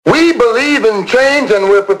some change, and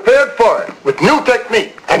we're prepared for it with new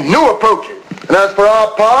technique and new approaches. And as for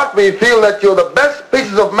our part, we feel that you're the best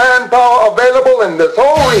pieces of manpower available in this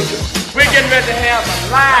whole region. We're getting ready to have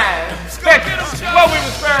a live spectacle. What we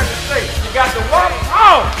was trying to say, you got to walk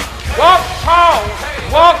home, walk home,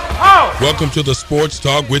 walk home. Welcome to the Sports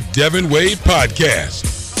Talk with Devin Wade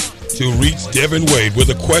podcast. To reach Devin Wade with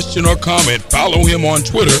a question or comment, follow him on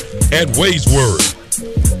Twitter at Wade's Word.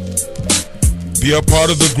 Be a part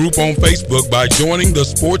of the group on Facebook by joining the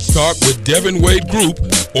Sports Talk with Devin Wade group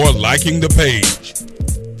or liking the page.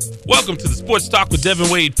 Welcome to the Sports Talk with Devin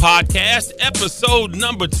Wade podcast, episode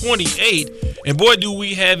number 28. And boy, do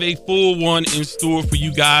we have a full one in store for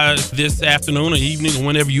you guys this afternoon or evening or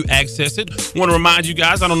whenever you access it. I want to remind you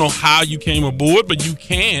guys, I don't know how you came aboard, but you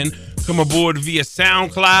can come aboard via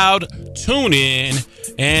SoundCloud,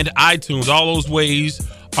 TuneIn, and iTunes. All those ways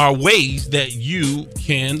are ways that you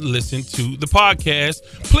can listen to the podcast.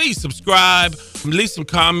 Please subscribe, leave some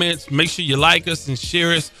comments, make sure you like us and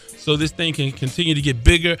share us so this thing can continue to get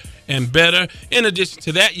bigger and better. In addition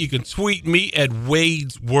to that, you can tweet me at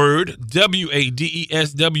Wade's Word,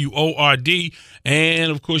 WADESWORD. And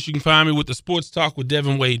of course, you can find me with the Sports Talk with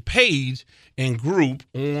Devin Wade page and group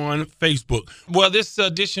on Facebook. Well, this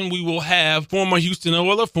edition we will have former Houston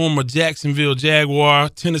Oiler, former Jacksonville Jaguar,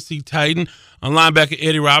 Tennessee Titan, a linebacker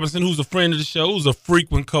Eddie Robinson, who's a friend of the show, who's a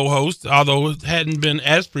frequent co-host, although it hadn't been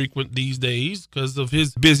as frequent these days because of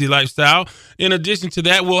his busy lifestyle. In addition to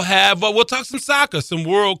that, we'll talk some soccer, some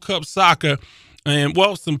World Cup soccer, and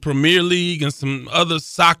some Premier League and some other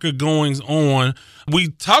soccer goings on. We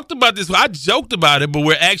talked about this. I joked about it, but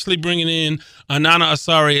we're actually bringing in Anana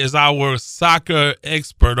Asari as our soccer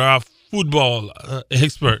expert, our football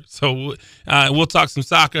expert. So we'll talk some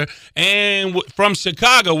soccer. And from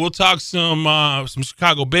Chicago, we'll talk some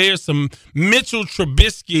Chicago Bears, some Mitchell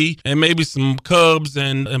Trubisky, and maybe some Cubs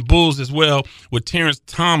and Bulls as well with Terrence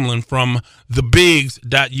Tomlin from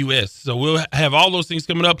thebigs.us. So we'll have all those things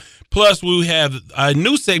coming up. Plus, we'll have a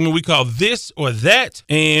new segment we call This or That,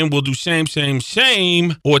 and we'll do Shame, Shame,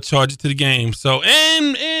 Shame, or Charge It to the Game. So,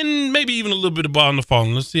 and maybe even a little bit of ball on the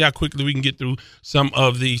phone. Let's see how quickly we can get through some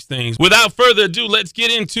of these things. Without further ado, let's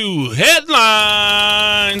get into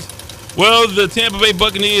headlines. Well, the Tampa Bay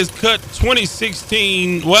Buccaneers cut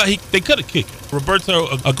 2016. Well, they cut a kicker, Roberto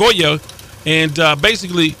Agoya, and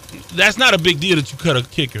basically that's not a big deal that you cut a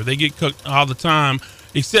kicker. They get cut all the time,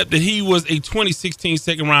 except that he was a 2016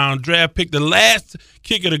 second-round draft pick. The last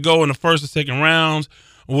kicker to go in the first or second rounds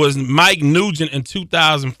was Mike Nugent in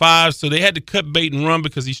 2005, so they had to cut bait and run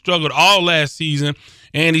because he struggled all last season,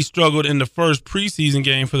 and he struggled in the first preseason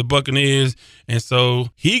game for the Buccaneers, and so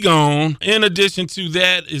he gone. In addition to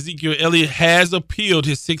that, Ezekiel Elliott has appealed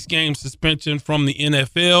his 6-game suspension from the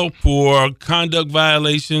NFL for conduct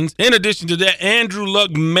violations. In addition to that, Andrew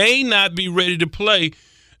Luck may not be ready to play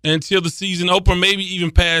until the season opener, maybe even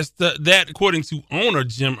past that, according to owner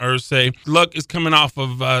Jim Irsay. Luck is coming off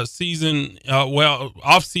of off-season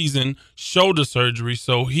shoulder surgery,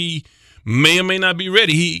 so he may or may not be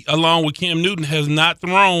ready. He, along with Cam Newton, has not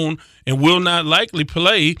thrown and will not likely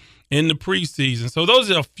play in the preseason. So those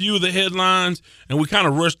are a few of the headlines, and we kind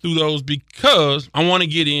of rushed through those because I want to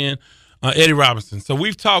get in Eddie Robinson. So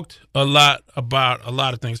we've talked a lot about a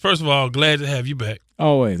lot of things. First of all, glad to have you back.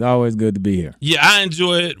 Always good to be here. Yeah, I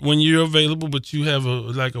enjoy it when you're available, but you have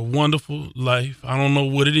a wonderful life. I don't know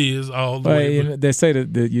what it is all the way. But they say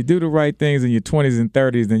that you do the right things in your 20s and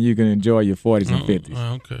 30s, then you can enjoy your 40s and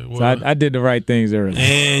 50s. Okay, well, so I did the right things early.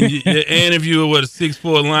 And if you were a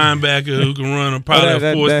 6'4" linebacker who can run probably a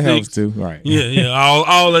 4'6", that helps too, right? Yeah,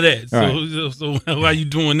 all of that. Right. So why are you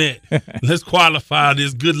doing that? Let's qualify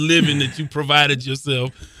this good living that you provided yourself.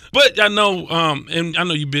 But I know, and I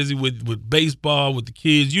know you're busy with baseball, with the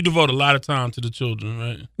kids. You devote a lot of time to the children,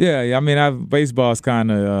 right? Yeah. I mean, baseball's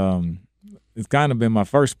kind of it's kind of been my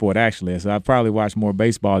first sport actually. So I probably watch more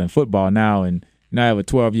baseball than football now. And I have a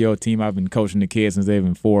 12-year-old team. I've been coaching the kids since they've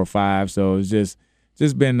been 4 or 5. So it's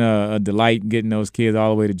just been a delight getting those kids all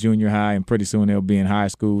the way to junior high, and pretty soon they'll be in high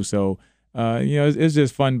school. So it's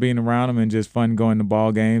just fun being around them and just fun going to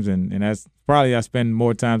ball games, and that's probably I spend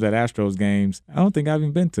more times at Astros games. I don't think I've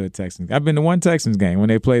even been to a Texans. I've been to one Texans game when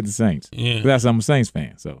they played the Saints. Yeah, but I'm a Saints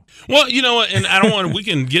fan. So well, you know what, and I don't want we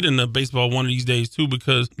can get into baseball one of these days too,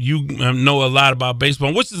 because you know a lot about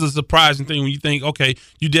baseball, which is a surprising thing when you think, okay,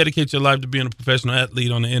 you dedicate your life to being a professional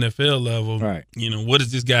athlete on the NFL level. Right. You know, what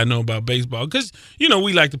does this guy know about baseball? Because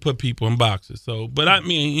we like to put people in boxes. So, but I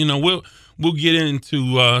mean, we'll get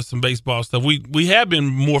into some baseball stuff. We have been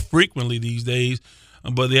more frequently these days,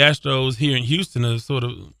 but the Astros here in Houston have sort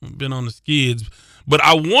of been on the skids. But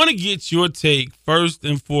I want to get your take first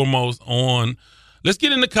and foremost on Let's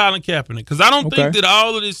get into Colin Kaepernick, because I don't think that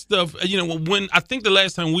all of this stuff, when I think the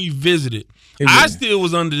last time we visited, I still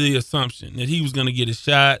was under the assumption that he was going to get a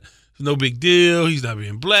shot. It's no big deal. He's not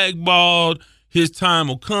being blackballed. His time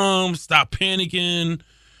will come. Stop panicking.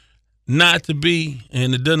 Not to be,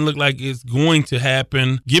 and it doesn't look like it's going to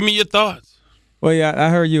happen. Give me your thoughts. Well, yeah, I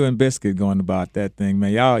heard you and Biscuit going about that thing,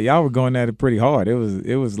 man. Y'all were going at it pretty hard. It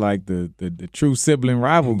was like the true sibling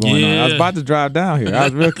rival going on. I was about to drive down here. I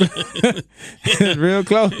was real close. Real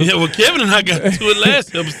close. Yeah, well, Kevin and I got to it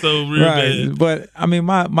last episode real bad. But I mean,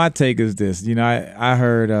 my take is this. I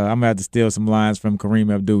heard I'm gonna have to steal some lines from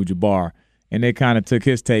Kareem Abdul-Jabbar, and they kind of took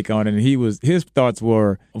his take on it. And his thoughts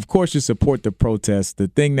were, of course, you support the protest. The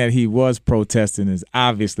thing that he was protesting is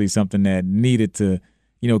obviously something that needed to,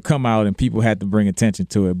 come out and people had to bring attention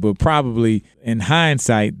to it. But probably in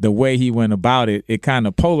hindsight, the way he went about it, it kind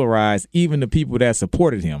of polarized even the people that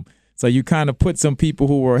supported him. So you kind of put some people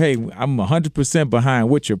who were, hey, I'm 100% behind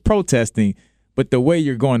what you're protesting, but the way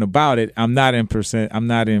you're going about it, I'm not in pursuit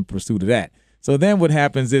of that. So then what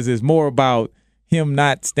happens is it's more about him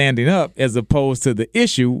not standing up as opposed to the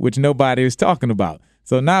issue, which nobody is talking about.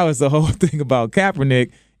 So now it's the whole thing about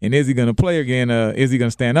Kaepernick, and is he going to play again? Is he going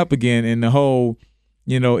to stand up again? And the whole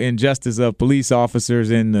injustice of police officers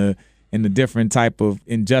and the different type of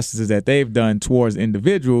injustices that they've done towards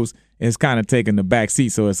individuals is kind of taking the back seat.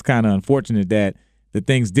 So it's kind of unfortunate that the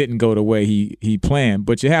things didn't go the way he planned.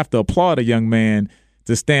 But you have to applaud a young man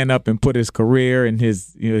to stand up and put his career and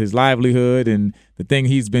his livelihood and the thing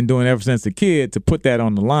he's been doing ever since a kid to put that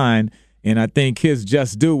on the line. And I think his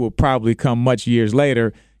just due will probably come much years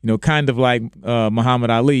later, kind of like Muhammad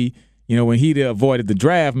Ali. When he avoided the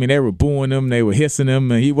draft, I mean, they were booing him, they were hissing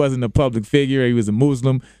him, and he wasn't a public figure. He was a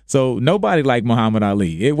Muslim. So nobody liked Muhammad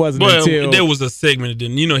Ali. It wasn't until there was a segment that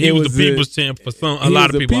didn't. He was the people's champ for a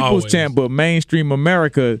lot of people. He was the people's champ, but mainstream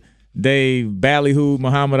America, they ballyhooed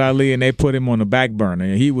Muhammad Ali and they put him on the back burner.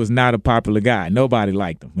 And he was not a popular guy. Nobody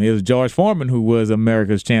liked him. It was George Foreman who was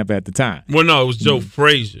America's champ at the time. Well, no, it was Joe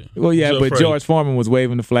Frazier. Well, yeah, but George Foreman was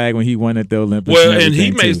waving the flag when he won at the Olympics. Well, and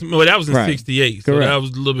he made that was in '68, so that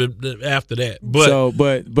was a little bit after that. But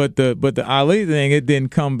but the Ali thing, it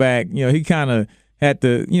didn't come back. He kind of had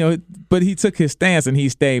to, but he took his stance and he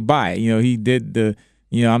stayed by it. He did the.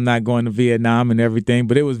 I'm not going to Vietnam and everything,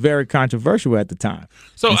 but it was very controversial at the time.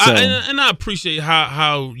 So I appreciate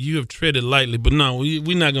how you have treaded lightly, but no,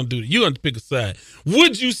 we're not going to do that. You're going to pick a side.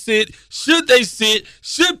 Would you sit? Should they sit?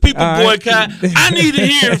 Should people boycott? I need to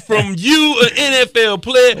hear from you, an NFL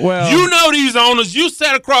player. Well, these owners. You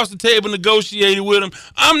sat across the table, negotiated with them.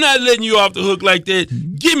 I'm not letting you off the hook like that.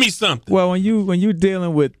 Give me something. Well, when you're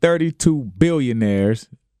dealing with 32 billionaires,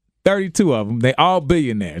 32 of them, they all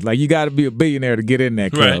billionaires. Like, you got to be a billionaire to get in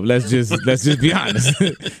that club. Right. Let's just be honest.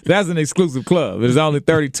 That's an exclusive club. There's only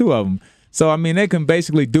 32 of them. So, I mean, they can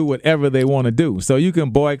basically do whatever they want to do. So you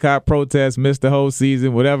can boycott, protest, miss the whole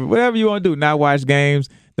season, whatever you want to do, not watch games.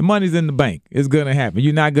 The money's in the bank. It's going to happen.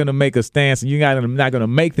 You're not going to make a stance, and you're not going to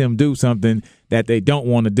make them do something that they don't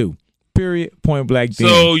want to do. Period. Point blank.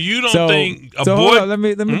 So you don't think a boy? Hold on, let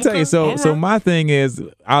me tell you. So my thing is,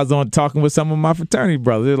 I was talking with some of my fraternity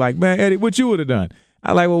brothers. They're like, man, Eddie, what you would have done?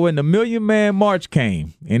 I like, well, when the Million Man March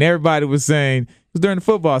came and everybody was saying, it was during the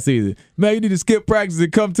football season, man, you need to skip practice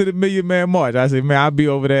and come to the Million Man March. I said, man, I'll be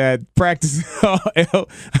over there at practice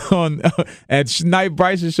at Knight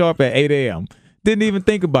Bryson Sharp at 8 a.m. Didn't even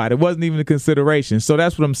think about it. It wasn't even a consideration. So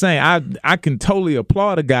that's what I'm saying. I can totally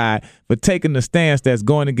applaud a guy for taking the stance that's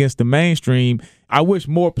going against the mainstream. I wish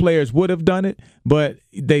more players would have done it, but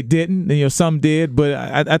they didn't. Some did. But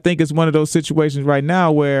I think it's one of those situations right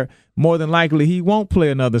now where more than likely he won't play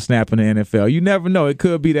another snap in the NFL. You never know. It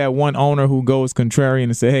could be that one owner who goes contrarian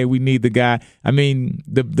and say, hey, we need the guy. I mean,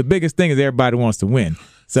 the biggest thing is everybody wants to win.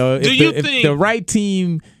 So if the right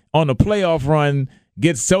team on a playoff run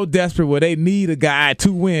gets so desperate where they need a guy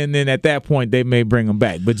to win, then at that point they may bring him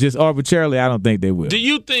back. But just arbitrarily, I don't think they will. Do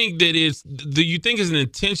you think it's an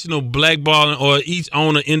intentional blackballing, or each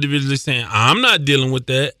owner individually saying, I'm not dealing with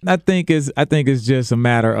that? I think it's just a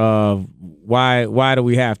matter of why do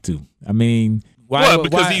we have to? I mean,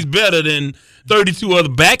 because he's better than 32 other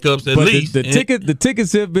backups at least. The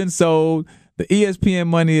tickets have been sold. The ESPN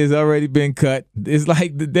money has already been cut. It's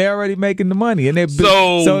like they're already making the money, and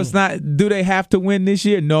so it's not. Do they have to win this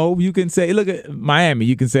year? No. You can say, look at Miami.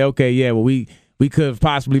 You can say, okay, yeah, well, we could have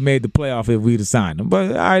possibly made the playoff if we'd have signed them.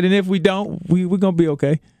 But all right, and if we don't, we're gonna be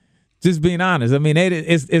okay. Just being honest. I mean,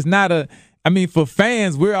 it's not a. I mean, for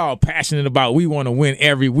fans, we're all passionate about. We want to win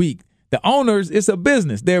every week. The owners, it's a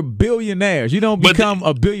business. They're billionaires. You don't become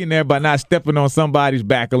a billionaire by not stepping on somebody's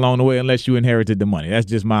back along the way unless you inherited the money. That's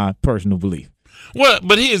just my personal belief. Well,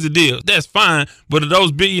 but here's the deal. That's fine, but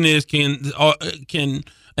those billionaires are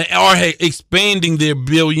expanding their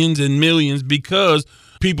billions and millions because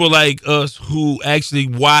people like us who actually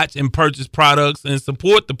watch and purchase products and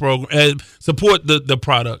support the program, support the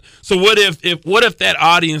product. So what if that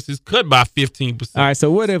audience is cut by 15%? All right.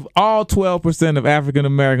 So what if all 12% of African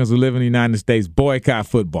Americans who live in the United States boycott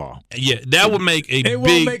football? Yeah, that would make It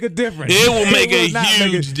won't make a difference. It will make a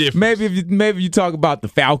huge difference. Maybe you talk about the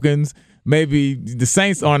Falcons. Maybe the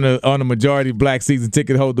Saints on a majority black season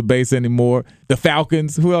ticket holder base anymore. The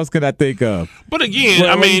Falcons. Who else could I think of? But again,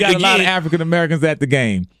 you got a lot of African Americans at the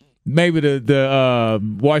game. Maybe the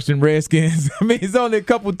Washington Redskins. I mean, it's only a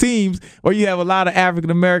couple teams where you have a lot of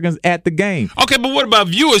African Americans at the game. Okay, but what about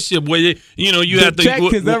viewership? Where you have to check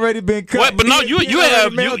has already been cut. What? But no, you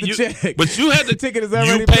have but you have the ticket is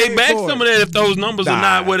already you pay paid back for some of that if those numbers are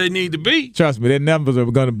not where they need to be. Trust me, their numbers are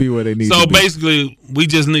going to be where they need to be. So basically, we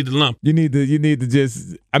just need to lump. You need to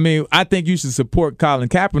just. I mean, I think you should support Colin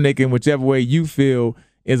Kaepernick in whichever way you feel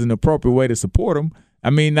is an appropriate way to support him. I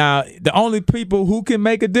mean, now, the only people who can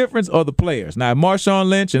make a difference are the players. Now, Marshawn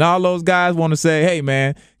Lynch and all those guys want to say, hey,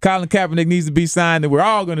 man, Colin Kaepernick needs to be signed and we're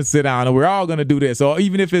all going to sit down and we're all going to do this. Or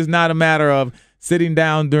even if it's not a matter of sitting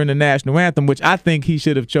down during the national anthem, which I think he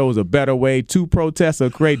should have chose a better way to protest or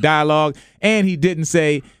create dialogue. And he didn't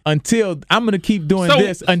say, until I'm going to keep doing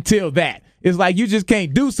this until that. It's like you just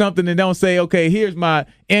can't do something and don't say, okay, here's my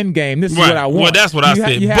end game. This is what I want. Well, that's what I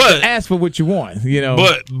said. You have to ask for what you want, you know.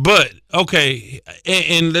 But okay,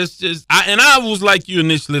 and let's just. I was like you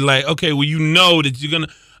initially, like, okay, well, you know that you're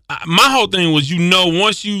gonna. My whole thing was,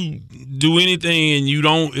 once you do anything and you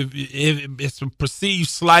don't, if it's a perceived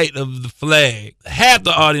slight of the flag,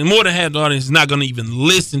 more than half the audience is not gonna even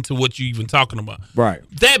listen to what you're even talking about. Right.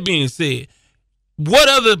 That being said, what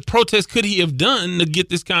other protest could he have done to get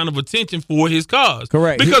this kind of attention for his cause?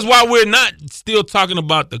 Correct. Because while we're not still talking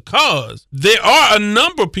about the cause, there are a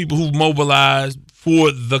number of people who've mobilized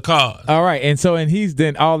for the cause. All right. And he's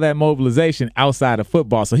done all that mobilization outside of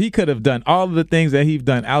football. So he could have done all of the things that he's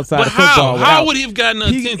done outside of football. How would he have gotten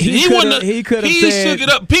attention? He could have said, shook it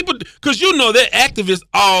up. People, because they're activists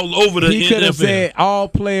all over the NFL. He could have said all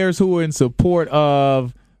players who are in support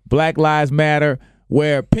of Black Lives Matter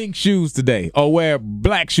wear pink shoes today, or wear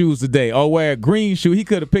black shoes today, or wear green shoes. He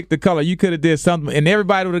could have picked the color. You could have did something, and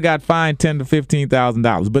everybody would have got fined $10,000 to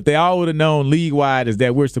 $15,000. But they all would have known league-wide is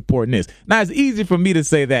that we're supporting this. Now, it's easy for me to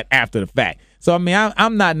say that after the fact. So, I mean,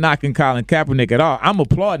 I'm not knocking Colin Kaepernick at all. I'm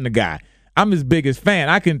applauding the guy. I'm his biggest fan.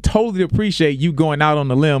 I can totally appreciate you going out on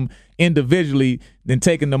the limb individually and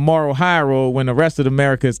taking the moral high road when the rest of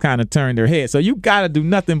America has kind of turned their head. So you got to do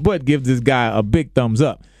nothing but give this guy a big thumbs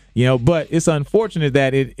up. But it's unfortunate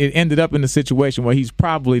that it ended up in a situation where he's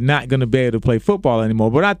probably not going to be able to play football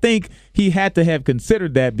anymore. But I think he had to have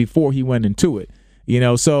considered that before he went into it.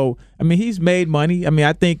 So, I mean, he's made money. I mean,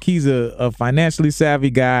 I think he's a financially savvy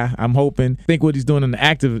guy. I'm hoping. I think what he's doing on the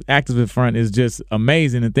activist front is just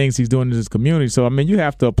amazing, and things he's doing in his community. So, I mean, you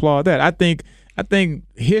have to applaud that. I think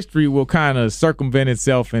history will kind of circumvent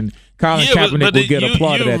itself, and Colin Kaepernick will get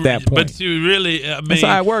applauded at that point. But you really, I mean, that's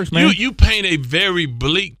how it works, man. You paint a very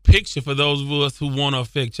bleak picture for those of us who want to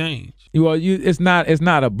affect change. Well, it's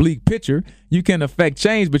not a bleak picture. You can affect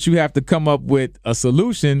change, but you have to come up with a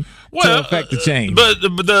solution to affect the change. But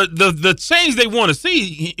the change they want to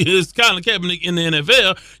see is Colin Kaepernick in the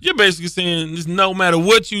NFL. You're basically saying no matter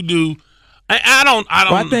what you do.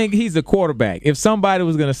 I think he's a quarterback. If somebody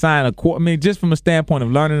was going to sign just from a standpoint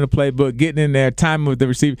of learning the playbook, getting in there, timing with the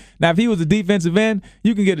receiver. Now, if he was a defensive end,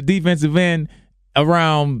 you can get a defensive end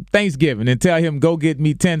around Thanksgiving and tell him, go get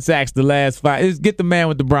me 10 sacks the last 5. Just get the man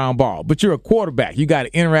with the brown ball. But you're a quarterback. You got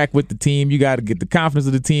to interact with the team. You got to get the confidence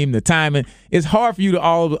of the team, the timing. It's hard for you to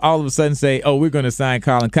all of a sudden say, oh, we're going to sign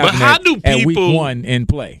Colin Kaepernick at week 1 and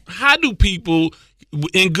play. How do people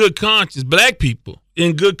in good conscience, black people,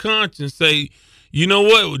 in good conscience say, you know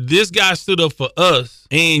what, this guy stood up for us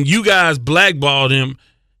and you guys blackballed him.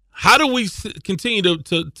 How do we continue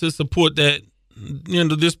to support that,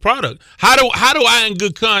 this product? How do I in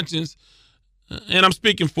good conscience, and I'm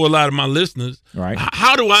speaking for a lot of my listeners, right?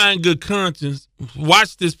 How do I in good conscience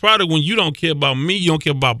watch this product when you don't care about me, you don't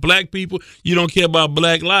care about black people, you don't care about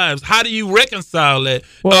black lives? How do you reconcile that?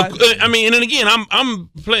 Well, and then again, I'm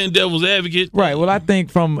playing devil's advocate. Right. Well, I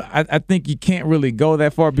think I think you can't really go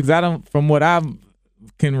that far because from what I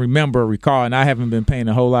can recall, and I haven't been paying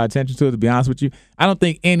a whole lot of attention to it, to be honest with you, I don't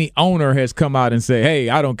think any owner has come out and say, hey,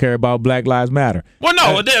 I don't care about Black Lives Matter. Well,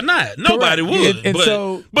 no, they're not. Nobody would.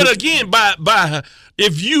 But again, by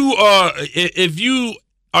if you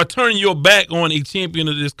are turning your back on a champion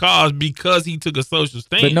of this cause because he took a social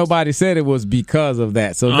stance. But nobody said it was because of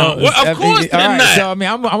that. So well, of course they're not. So I mean,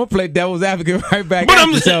 I'm gonna play devil's advocate right back. But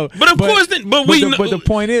the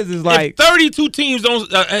point is like 32 teams don't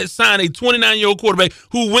sign a 29-year-old quarterback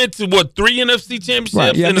who went to 3 NFC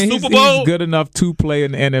championships in the Super Bowl. He's good enough to play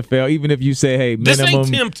in the NFL, even if you say, hey, minimum. This ain't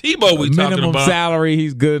Tim Tebow we talking about. Minimum salary,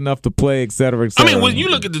 he's good enough to play, et cetera, et cetera. I mean, when you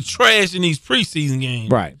look at the trash in these preseason games,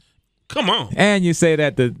 right? Come on. And you say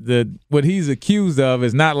that the what he's accused of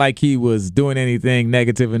is not like he was doing anything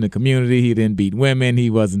negative in the community. He didn't beat women. He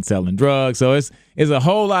wasn't selling drugs. So it's a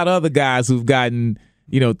whole lot of other guys who've gotten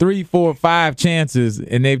 3, 4, 5 chances,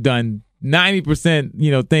 and they've done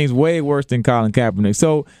 90% things way worse than Colin Kaepernick.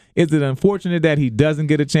 So is it unfortunate that he doesn't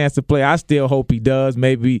get a chance to play? I still hope he does.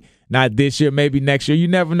 Maybe not this year, maybe next year. You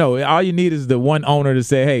never know. All you need is the one owner to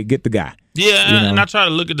say, hey, get the guy. Yeah, and I try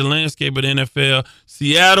to look at the landscape of the NFL.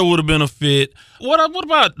 Seattle would have been a fit. What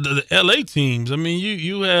about the LA teams? I mean,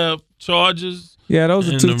 you have Chargers. Yeah, those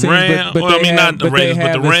are two teams. Not the Raiders,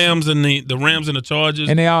 but the Rams and the Rams and the Chargers.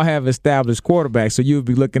 And they all have established quarterbacks, so you would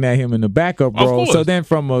be looking at him in the backup role. So then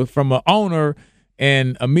from an owner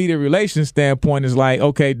and a media relations standpoint, it's like,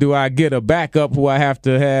 okay, do I get a backup who I have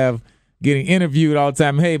to have getting interviewed all the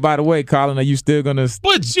time? Hey, by the way, Colin, are you still going to –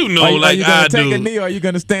 But are you going to take a knee or are you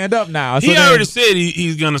going to stand up now? He already said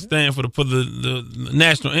he's going to stand for the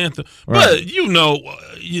national anthem. Right.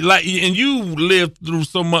 But, and you lived through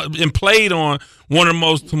so much and played on one of the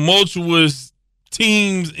most tumultuous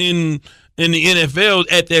teams in the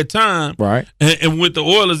NFL at that time, right? And with the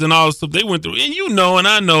Oilers and all the stuff they went through, and and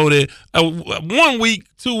I know that 1 week,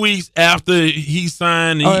 2 weeks after he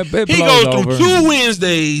signed, he goes through 2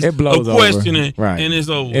 Wednesdays of questioning, right? And it's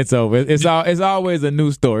over. It's over. It's always a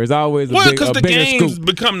new story. It's always because the games scoop.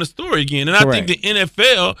 become the story again, and Correct.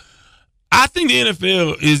 I think the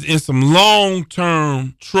NFL is in some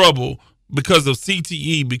long-term trouble because of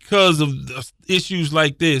CTE, because of issues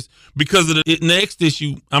like this, because of the next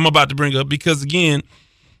issue I'm about to bring up, because, again,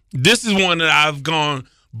 this is one that I've gone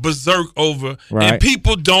berserk over, right. And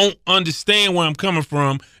people don't understand where I'm coming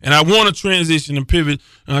from, and I want to transition and pivot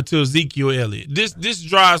to Ezekiel Elliott. This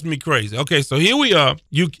drives me crazy. Okay, so here we are.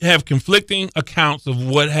 You have conflicting accounts of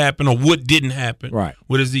what happened or what didn't happen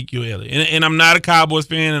with Ezekiel Elliott, and I'm not a Cowboys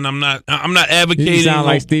fan, and I'm not advocating. You sound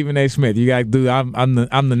like Stephen A. Smith. You got to do. I'm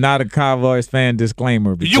the not a Cowboys fan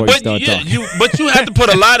disclaimer before you start talking. But you have to put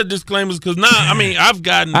a lot of disclaimers because now, I mean, I've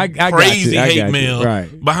gotten crazy hate mail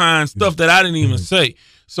behind stuff that I didn't even say.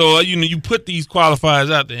 So, you put these qualifiers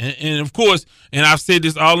out there. And of course, and I've said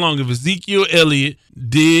this all along, if Ezekiel Elliott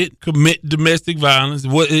did commit domestic violence,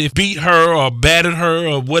 if beat her or battered her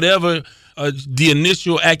or whatever the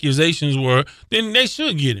initial accusations were, then they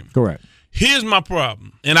should get him. Correct. Here's my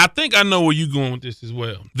problem, and I think I know where you're going with this as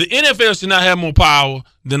well. The NFL should not have more power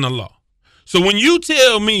than the law. So when you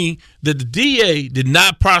tell me that the DA did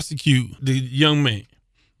not prosecute the young man,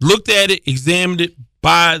 looked at it, examined it,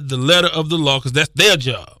 by the letter of the law, because that's their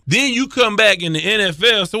job. Then you come back in the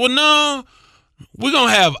NFL and say, well, no, we're going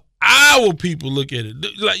to have our people look at it.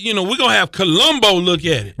 Like, we're going to have Columbo look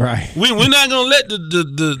at it. Right. We're not going to let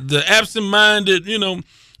the absent-minded,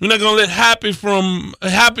 we're not going to let Happy and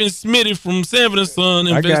Smitty from Sanford and Son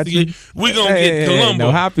investigate. We're going to get Columbo.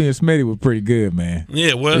 No, Happy and Smitty were pretty good, man.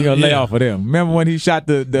 Yeah, well, we're going to lay off of them. Remember when he shot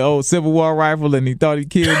the old Civil War rifle and he thought he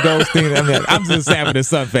killed Goldstein? I mean, I'm just a Sanford and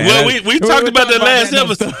Son fan. Well, we talked about that last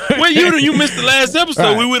episode. Well, you missed the last episode.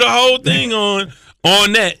 Right. We were the whole thing on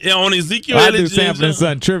Ezekiel Elliott. I do Sanford and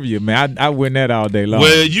Son trivia, man. I win that all day long.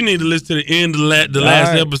 Well, you need to listen to the end of the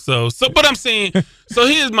last episode. So, but I'm saying, so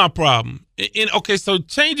here's my problem. So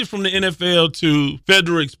change it from the NFL to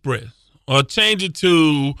Federal Express or change it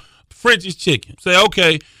to French's Chicken. Say,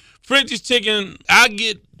 okay, French's Chicken, I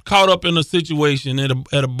get caught up in a situation at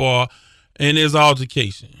a bar and there's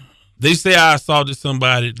altercation. They say I assaulted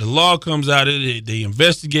somebody. The law comes out of it. They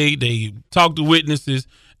investigate. They talk to witnesses.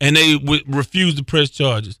 And they refuse to press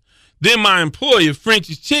charges. Then my employer,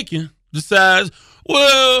 French's Chicken, decides,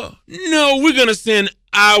 well, no, we're going to send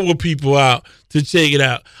our people out to check it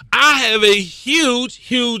out. I have a huge,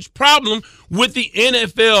 huge problem with the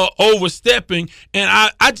NFL overstepping,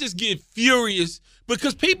 and I just get furious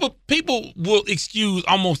because people will excuse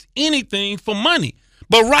almost anything for money.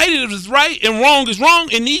 But right is right and wrong is wrong,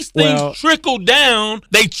 and these things trickle down.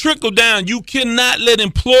 They trickle down. You cannot let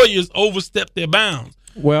employers overstep their bounds.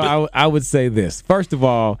 Well, I would say this. First of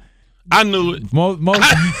all, I knew it. Most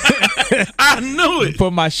I knew it.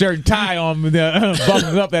 Put my shirt and tie on,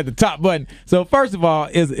 bumping up at the top button. So first of all,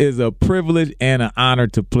 it's a privilege and an honor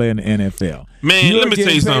to play in the NFL. Man, let me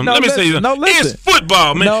tell you something. Let me tell you something. It's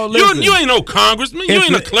football, man. You ain't no congressman. You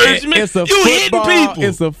ain't a clergyman. You hitting people.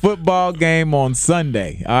 It's a football game on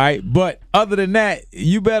Sunday, all right? But other than that,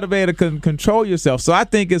 you better be able to control yourself. So I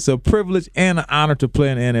think it's a privilege and an honor to play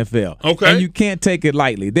in the NFL. Okay. And you can't take it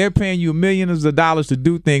lightly. They're paying you millions of dollars to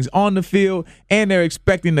do things on the field, and they're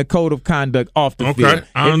expecting the code of conduct off the field.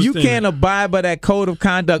 If you can't abide by that code of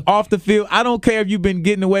conduct off the field, I don't care if you've been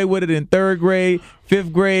getting away with it in 3rd grade,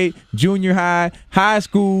 5th grade, junior high, high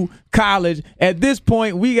school, college. At this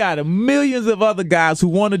point, we got millions of other guys who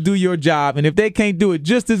want to do your job, and if they can't do it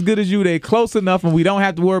just as good as you, they're close enough, and we don't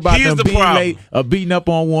have to worry about them being late or beating up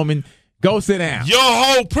on women. Go sit down. Your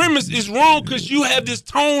whole premise is wrong because you have this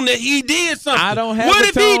tone that he did something. I don't have what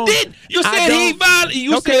a tone. What if he did? You said he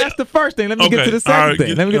violated. Okay, that's the first thing. Let me get to the second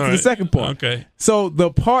thing. Let me get to the second part. Okay. So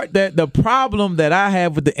the problem that I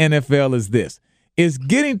have with the NFL is this. Is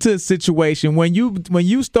getting to a situation when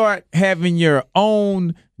you start having your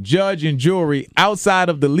own judge and jury outside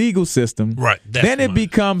of the legal system, right? Then it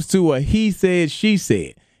becomes to a he said, she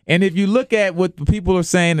said. And if you look at what the people are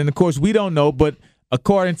saying, and of course we don't know, but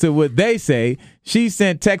according to what they say, she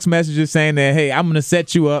sent text messages saying that, hey, I'm going to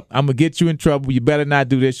set you up. I'm going to get you in trouble. You better not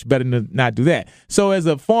do this. You better not do that. So as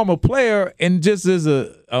a former player and just as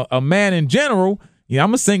a man in general,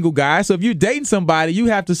 I'm a single guy. So if you're dating somebody, you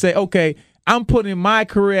have to say, okay, I'm putting my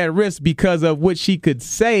career at risk because of what she could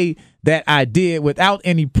say that I did without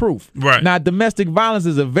any proof. Right. Now, domestic violence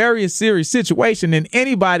is a very serious situation, and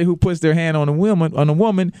anybody who puts their hand on a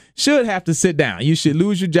woman should have to sit down. You should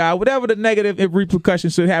lose your job, whatever the negative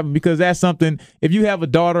repercussions should happen, because that's something, if you have a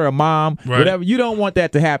daughter, a mom, whatever, you don't want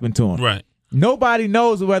that to happen to them. Right. Nobody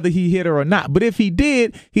knows whether he hit her or not. But if he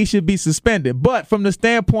did, he should be suspended. But from the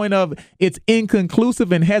standpoint of it's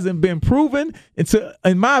inconclusive and hasn't been proven,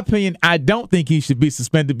 in my opinion, I don't think he should be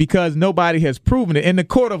suspended because nobody has proven it. In the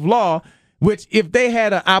court of law, which if they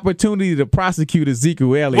had an opportunity to prosecute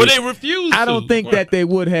Ezekiel Elliott, well, they refused. I don't think that they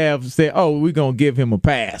would have said, oh, we're going to give him a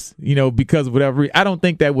pass, because of whatever. I don't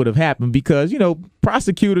think that would have happened because,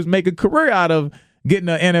 prosecutors make a career out of getting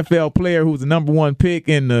an NFL player who's the number 1 pick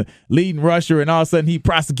and the leading rusher, and all of a sudden he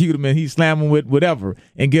prosecute him and he slam him with whatever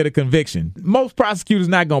and get a conviction. Most prosecutors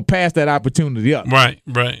not going to pass that opportunity up. Right.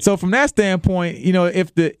 So from that standpoint,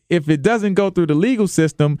 if it doesn't go through the legal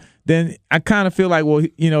system, then I kind of feel like, well,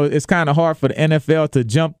 it's kind of hard for the NFL to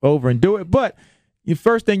jump over and do it. But the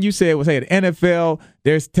first thing you said was, hey, the NFL,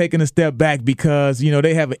 they're taking a step back because,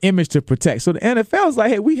 they have an image to protect. So the NFL is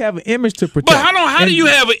like, hey, we have an image to protect. But how do you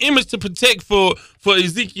have an image to protect for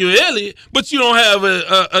Ezekiel Elliott, but you don't have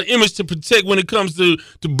an image to protect when it comes to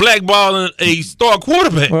blackballing a star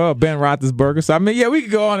quarterback? Well, Ben Roethlisberger. So, we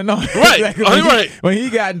could go on and on. Right. When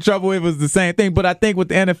he got in trouble, it was the same thing. But I think what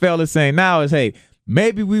the NFL is saying now is, hey,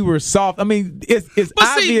 maybe we were soft. It's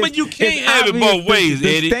obvious. But you can't have it both ways,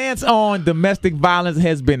 Eddie. The stance on domestic violence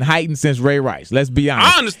has been heightened since Ray Rice. Let's be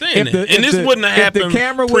honest. I understand that. And this wouldn't have happened. If the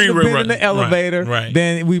camera wouldn't have been in the elevator,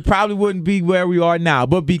 then we probably wouldn't be where we are now.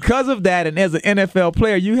 But because of that, and as an NFL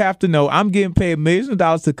player, you have to know I'm getting paid millions of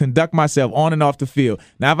dollars to conduct myself on and off the field.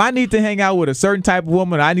 Now, if I need to hang out with a certain type of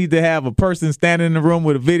woman, I need to have a person standing in the room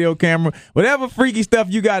with a video camera, whatever freaky stuff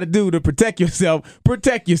you got to do to protect yourself,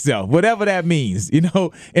 whatever that means.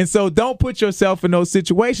 And so don't put yourself in those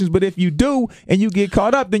situations. But if you do and you get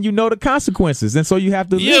caught up, then you know the consequences. And so you have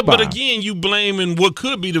to live by. But again, you blaming what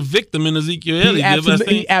could be the victim in Ezekiel Elliott.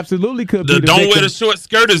 He absolutely could be the don't victim. Wear the short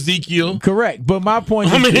skirt, Ezekiel. Correct. But my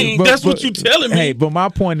point is that's what you're telling me. Hey, but my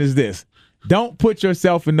point is this. Don't put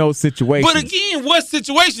yourself in those situations. But again, what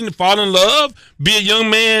situation? To fall in love? Be a young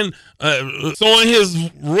man sowing his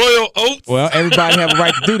royal oats? Well, everybody have a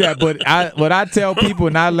right to do that. But what I tell people,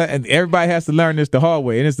 and everybody has to learn this the hard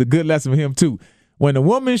way, and it's a good lesson for him too. When a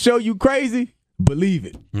woman show you crazy, believe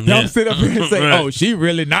it. Don't sit up here and say, oh, she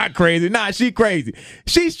really not crazy. Nah, she crazy.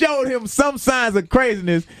 She showed him some signs of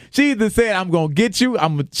craziness. She either said, I'm going to get you.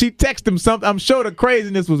 She texted him something. I'm sure the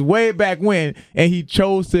craziness was way back when, and he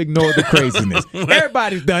chose to ignore the craziness.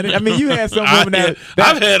 Everybody's done it. You had some women that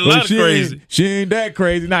I've had a lot of crazy. She ain't that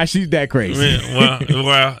crazy. Nah, she's that crazy.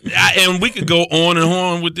 Well, and we could go on and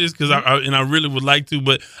on with this because I really would like to,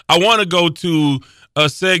 but I want to go to a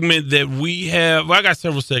segment that we have. Well, I got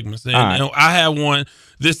several segments, and I have one.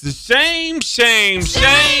 This is shame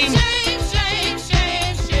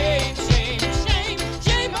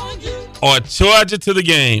or charge it to the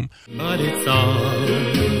game. But it's all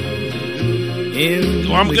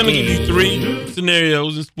Well, I'm going to give you 3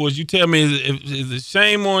 scenarios in sports. You tell me is it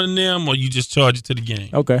shame on them or you just charge it to the game.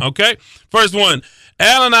 Okay. Okay? First one,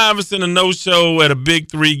 Allen Iverson, a no-show at a Big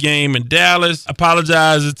 3 game in Dallas.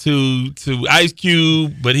 Apologizes to Ice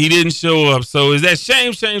Cube, but he didn't show up. So is that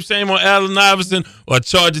shame on Allen Iverson or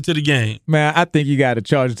charge it to the game? Man, I think you got to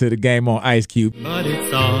charge it to the game on Ice Cube. But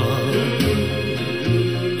it's all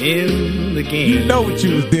in the game. You know what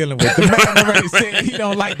you was dealing with. The man already said he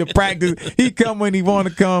don't like to practice. He come when he want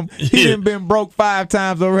to come. He done been broke 5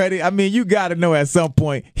 times already. I mean, you got to know at some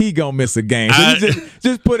point he gonna miss a game. So you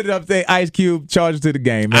just put it up, say Ice Cube, charge it to the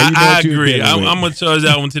game. Man. You know I what you agree. I'm I'm gonna charge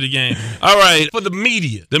that one to the game. All right, for the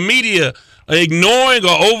media ignoring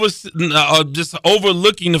or just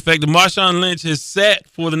overlooking the fact that Marshawn Lynch has sat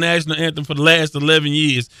for the national anthem for the last 11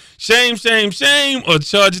 years. Shame, or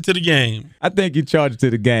charge it to the game? I think you charge it to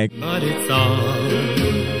the game. But it's all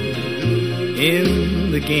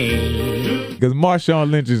in the game. Because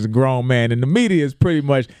Marshawn Lynch is a grown man, and the media is pretty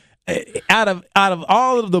much out of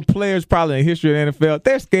all of the players probably in the history of the NFL,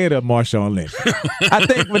 they're scared of Marshawn Lynch. I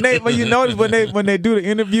think when you notice when they do the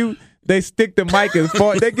interview, they stick the mic as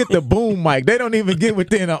far. They get the boom mic. They don't even get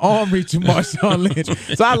within an arm reach of Marshawn Lynch.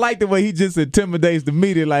 So I like the way he just intimidates the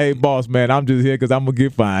media. Like, hey, boss, man, I'm just here because I'm gonna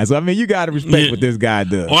get fined. So I mean, you got to respect what this guy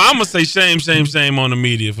does. Well, I'm gonna say shame on the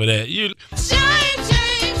media for that.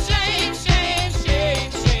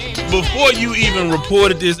 Before you even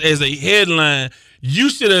reported this as a headline, you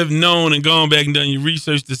should have known and gone back and done your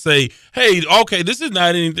research to say, hey, okay, this is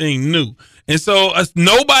not anything new. And so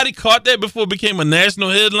nobody caught that before it became a national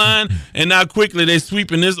headline, and now quickly they're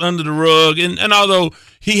sweeping this under the rug. And although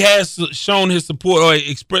he has shown his support or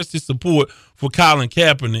expressed his support for Colin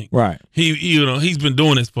Kaepernick, right? He's been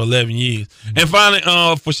doing this for 11 years. And finally,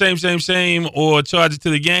 for shame or charge it to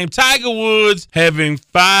the game, Tiger Woods having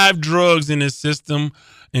 5 drugs in his system,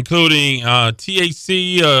 including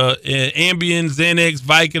THC, Ambien, Xanax,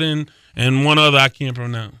 Vicodin, and one other I can't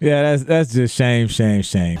pronounce. Yeah, that's just shame.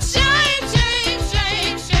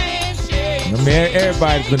 I mean,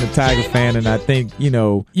 everybody's been a Tiger fan, and I think,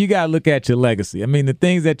 you got to look at your legacy. I mean, the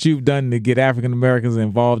things that you've done to get African Americans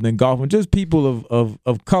involved in golf, and just people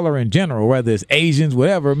of color in general, whether it's Asians,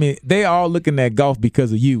 whatever. I mean, they all looking at golf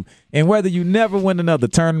because of you. And whether you never win another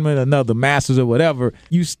tournament, another Masters or whatever,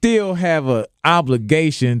 you still have an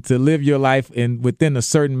obligation to live your life within a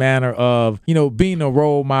certain manner of, being a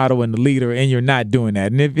role model and the leader, and you're not doing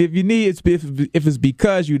that. And if you need, if it's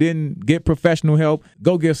because you didn't get professional help,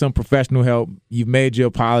 go get some professional help. You've made your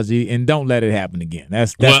apology, and don't let it happen again.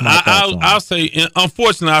 That's my thoughts on it. I'll say,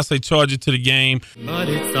 unfortunately, I'll say charge it to the game. But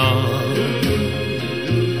it's all.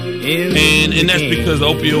 And that's because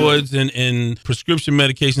opioids and prescription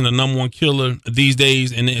medication are the number one killer these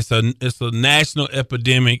days, and it's a national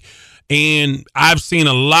epidemic. And I've seen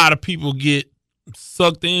a lot of people get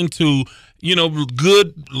sucked into,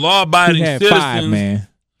 good law-abiding citizens. 5, man.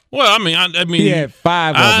 Well, I mean, he had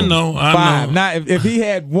 5. I know. 5. Now, if he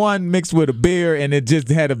had 1 mixed with a beer and it just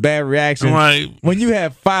had a bad reaction, right? When you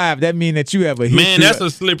have 5, that means that you have a history. Man, that's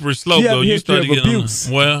a slippery slope, though. You start to get abuse.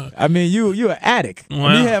 Well, I mean, you're an addict.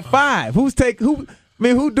 Well, you have 5. Who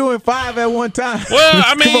doing 5 at one time? Well,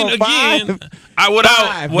 I mean, again,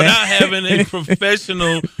 without having a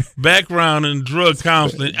professional background in drug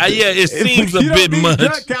counseling, it seems a bit much.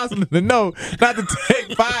 Drug counseling to know not to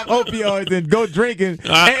take 5 opioids and go drinking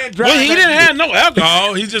and drive. Well, he didn't have no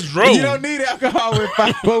alcohol. He just drove. You don't need alcohol with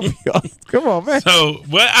 5 opioids. Come on, man. So,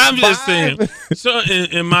 I'm just saying. So,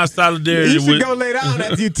 in my solidarity, you should go lay down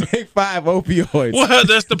after you take 5 opioids. Well,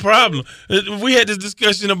 that's the problem. We had this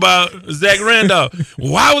discussion about Zach Randolph.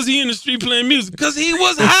 Why was he in the street playing music? Because he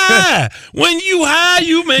was high. When you high,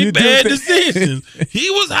 you make bad decisions. He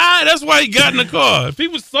was high. That's why he got in the car. If he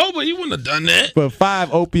was sober, he wouldn't have done that. But 5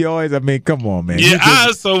 opioids, I mean, come on, man.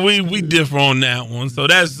 Yeah, so we differ on that one. So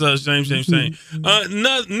that's shame.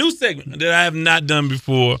 New segment that I have not done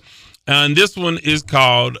before. And this one is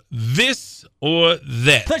called This or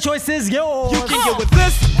That. The choice is yours. You can get with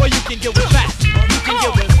this or you can get with that. You can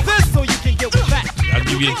get with this or you can get with that. I'll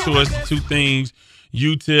give you a choice of 2 things.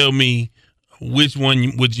 You tell me which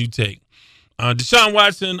one would you take. Deshaun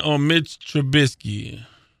Watson or Mitch Trubisky?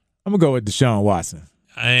 I'm going to go with Deshaun Watson.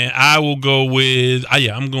 And I will go with,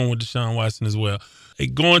 I'm going with Deshaun Watson as well.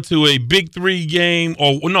 Going to a Big 3 game,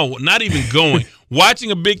 or no, not even going, watching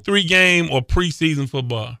a Big 3 game or preseason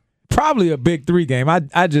football? Probably a Big 3 game.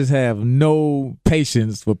 I just have no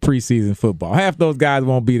patience for preseason football. Half those guys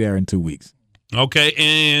won't be there in 2 weeks. Okay,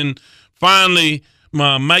 and finally,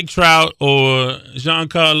 Mike Trout or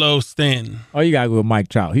Giancarlo Stanton? Oh, you got to go with Mike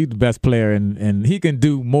Trout. He's the best player, and he can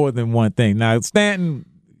do more than one thing. Now, Stanton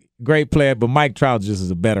great player, but Mike Trout just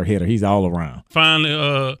is a better hitter. He's all around.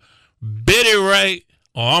 Finally, Betty Wright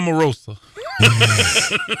or Omarosa.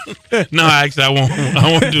 No, actually, I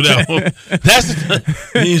won't do that one.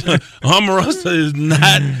 Omarosa is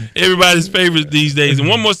not everybody's favorite these days. And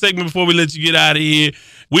one more segment before we let you get out of here.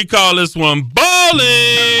 We call this one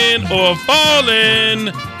Ballin' or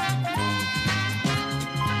Fallin'.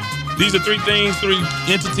 These are three things, three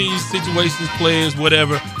entities, situations, players,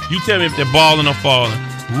 whatever. You tell me if they're balling or falling.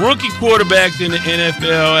 Rookie quarterbacks in the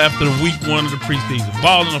NFL after week 1 of the preseason.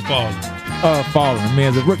 Balling or falling? Falling. I mean,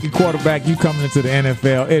 as a rookie quarterback, you coming into the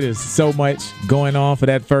NFL, it is so much going on for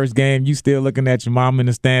that first game. You still looking at your mom in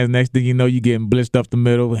the stands. Next thing you know, you getting blitzed up the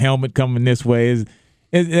middle. Helmet coming this way.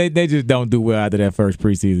 They just don't do well after that first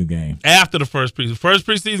preseason game. After the first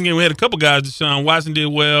preseason game, we had a couple guys. Deshaun Watson did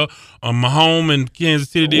well. Mahomes and Kansas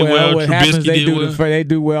City did well. What Trubisky happens, did well. They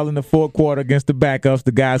do well in the fourth quarter against the backups,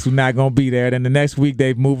 the guys who not going to be there. Then the next week,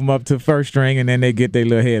 they move them up to first string, and then they get their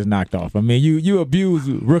little heads knocked off. I mean, you abuse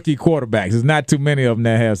rookie quarterbacks. There's not too many of them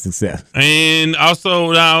that have success. And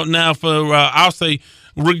also, now for I'll say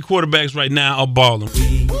rookie quarterbacks right now are balling.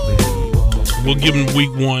 We'll give them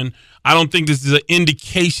week 1. I don't think this is an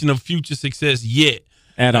indication of future success yet.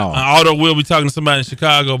 At all. Although we'll be talking to somebody in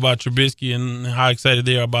Chicago about Trubisky and how excited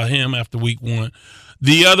they are about him after week 1.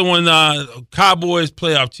 The other one, Cowboys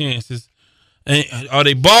playoff chances. Are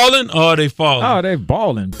they balling or are they falling? Oh, they're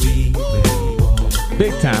balling.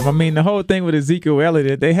 Big time. I mean, the whole thing with Ezekiel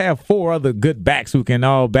Elliott, they have 4 other good backs who can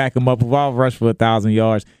all back him up, who've all rushed for 1,000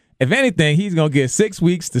 yards. If anything, he's going to get 6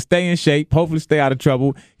 weeks to stay in shape, hopefully stay out of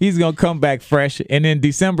trouble. He's going to come back fresh. And in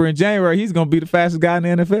December and January, he's going to be the fastest guy in the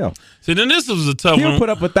NFL. See, then this was a tough one. He'll put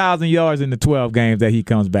up 1,000 yards in the 12 games that he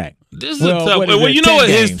comes back. This is a tough one. Well, you know what?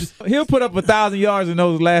 He'll put up 1,000 yards in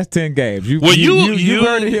those last 10 games. You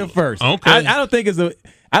heard it here first. Okay. I don't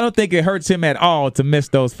think it hurts him at all to miss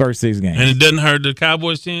those first 6 games. And it doesn't hurt the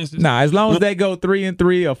Cowboys' chances? Nah, as long as they go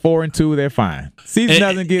 3-3 or 4-2, they're fine. Season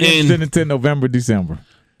doesn't get interested until November, December.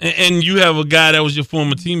 And you have a guy that was your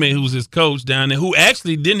former teammate who's his coach down there who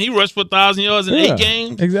actually didn't he rush for 1,000 yards in 8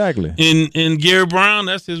 games? Exactly. And Gary Brown,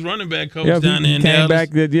 that's his running back coach down there in came Dallas. back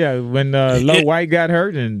when Low White got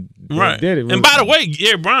hurt and did it. And by the way,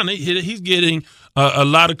 Gary Brown, he's getting a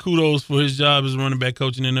lot of kudos for his job as a running back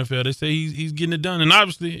coach in the NFL. They say he's getting it done, and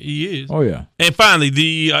obviously he is. Oh yeah. And finally,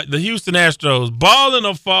 the Houston Astros, balling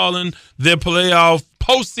or falling, their playoff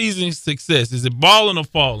postseason success. Is it balling or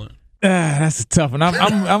falling? That's a tough one. I'm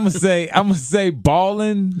gonna say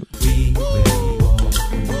balling,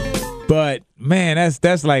 but man,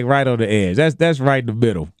 that's like right on the edge. That's right in the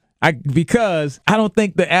middle. Because I don't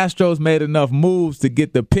think the Astros made enough moves to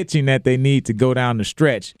get the pitching that they need to go down the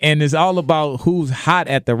stretch. And it's all about who's hot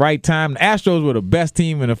at the right time. The Astros were the best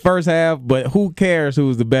team in the first half, but who cares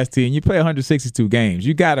who's the best team? You play 162 games.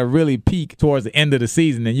 You got to really peak towards the end of the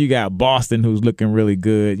season, and you got Boston who's looking really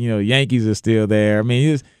good. You know, Yankees are still there. I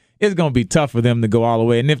mean, it's going to be tough for them to go all the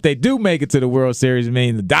way. And if they do make it to the World Series, I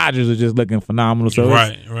mean, the Dodgers are just looking phenomenal. So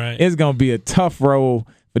it's going to be a tough road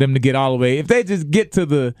for them to get all the way. If they just get to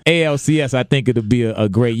the ALCS, I think it'll be a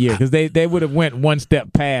great year because they would have went one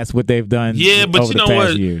step past what they've done over the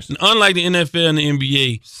past years. Unlike the NFL and the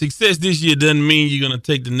NBA, success this year doesn't mean you're going to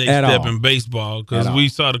take the next step in baseball because we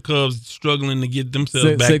saw the Cubs struggling to get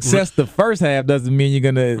themselves back. Success the first half doesn't mean you're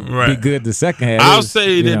going to be good the second half. I'll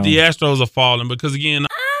say that the Astros are falling because, again,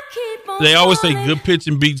 they always say good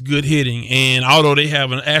pitching beats good hitting, and although they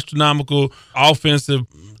have an astronomical offensive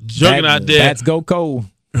juggernaut there, bats go cold.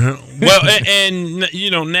 Well, and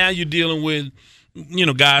you know now you're dealing with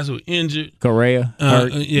guys who are injured. Correa,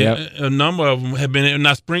 hurt. A number of them have been.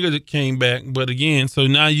 Not Springer that came back, but again, so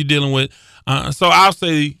now you're dealing with. So I'll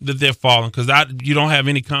say that they're falling because you don't have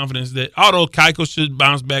any confidence that although Keiko should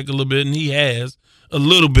bounce back a little bit, and he has a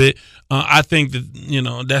little bit. I think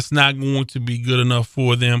that that's not going to be good enough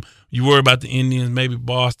for them. You worry about the Indians, maybe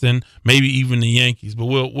Boston, maybe even the Yankees, but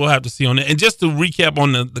we'll have to see on that. And just to recap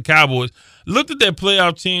on the Cowboys, looked at their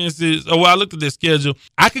playoff chances. I looked at their schedule.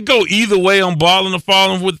 I could go either way on balling or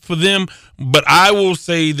falling for them, but I will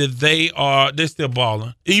say that they're still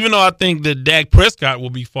balling. Even though I think that Dak Prescott will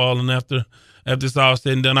be falling after it's all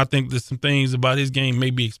said and done. I think there's some things about his game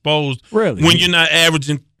may be exposed. Really? When you're not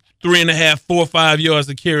averaging 3.5, 4 or 5 yards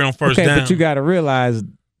to carry on first down. But you got to realize,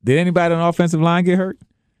 did anybody on the offensive line get hurt?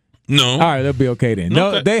 No. All right, they'll be okay then.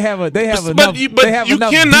 No, Okay. they have enough. But they have you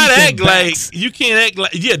enough cannot decent act backs. like you can't act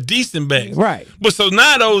like decent backs. Right. But so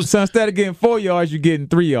now those So instead of getting 4 yards, you're getting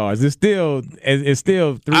 3 yards. It's still 3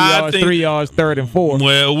 yards, 3 yards, third and fourth.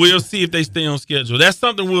 Well, we'll see if they stay on schedule. That's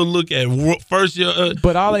something we'll look at first year.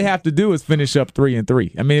 But all they have to do is finish up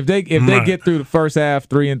 3-3. I mean, if they get through the first half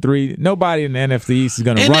 3-3, nobody in the NFC East is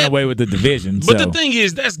going to run away with the division. But the thing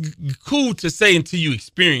is, that's cool to say until you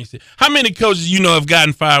experience it. How many coaches have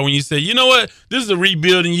gotten fired when you say, you know what, this is a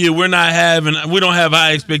rebuilding year. We don't have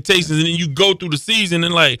high expectations, and then you go through the season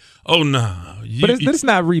and like, oh no. But it's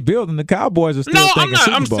not rebuilding. The Cowboys are still thinking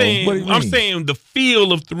I'm not. Super Bowl. I'm saying the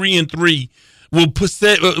feel of 3-3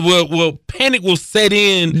 panic will set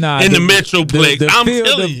in the Metroplex. The I'm field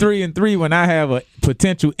telling of you. 3-3 when I have a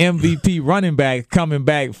potential MVP running back coming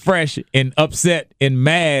back fresh and upset and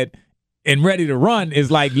mad and ready to run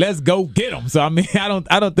is like, let's go get them. So I mean, I don't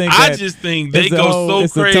think. I just think they go so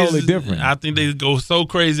it's crazy. Totally different. I think they go so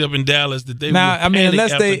crazy up in Dallas that they. Now, I mean,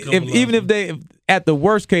 unless if they at the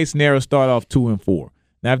worst case scenario start off 2-4.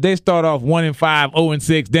 Now, if they start off 1-5,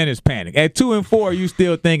 0-6, then it's panic. At 2-4, you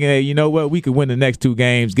still thinking, hey, you know what? We could win the next 2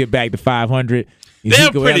 games, get back to 500. They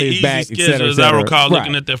have pretty easy schedule, as I recall,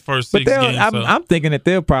 looking at their first 6 games. I'm thinking that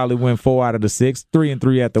they'll probably win 4 out of the 6,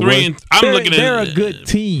 3-3 at the worst. They're a good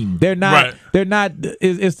team. They're not. Right. They're not.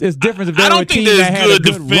 It's different if they're a team that had a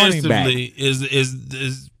good running back.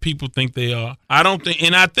 As people think they are. I don't think,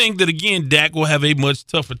 and I think that again, Dak will have a much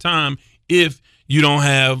tougher time if you don't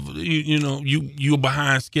have you're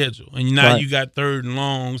behind schedule, and now you got 3rd and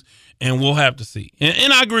longs, and we'll have to see.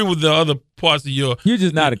 And I agree with the other parts of your. You're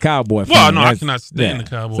just not a Cowboy fan. Well, no, I cannot stand the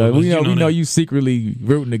Cowboys. So we know you secretly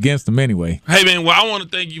rooting against them anyway. Hey man, well I want to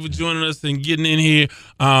thank you for joining us and getting in here.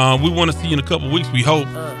 We want to see you in a couple of weeks, we hope.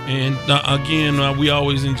 And again, we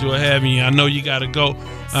always enjoy having you. I know you got to go.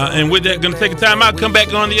 And with that, going to take a time out, come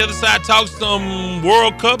back on the other side, talk some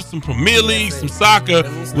World Cup, some Premier League, some soccer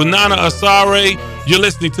with Nana Asare. You're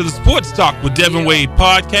listening to the Sports Talk with Devin Wade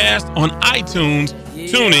podcast on iTunes,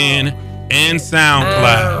 TuneIn, and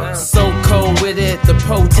SoundCloud. So cold with it, the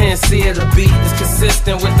potency of the beat is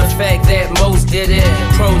consistent with the fact that most did it.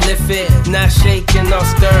 Prolific, not shaken or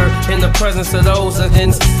stirred in the presence of those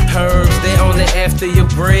against herbs. They only after your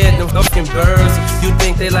bread, them fucking birds. You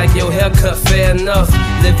think they like your haircut, fair enough.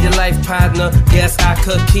 Live your life, partner. Guess I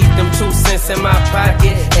could keep them 2 cents in my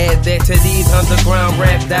pocket. Add that to these underground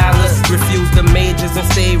rap dollars. Refuse the majors and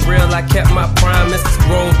stay real. I kept my promise.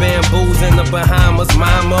 Roll bamboos in the Bahamas,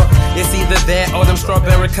 mama. It's either that or them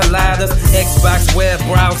strawberry colliders. Xbox web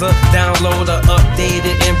browser, download a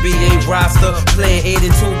updated NBA roster. Play 82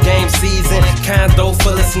 game season. Condo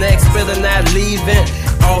full of snacks, feeling not leaving.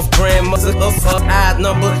 Off-brand mother of her odd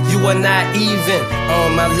number, you are not even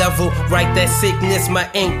on my level. Write that sickness, my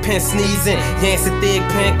ink pen sneezing. Yancey thick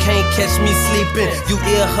pen can't catch me sleeping. You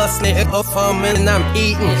ear hustling, and I'm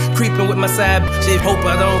eating. Creeping with my side bitch, hope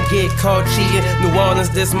I don't get caught cheating. New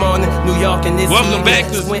Orleans this morning, New York and this Welcome back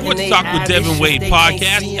to the Sports Talk with Devin Wade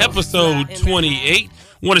podcast, episode 28.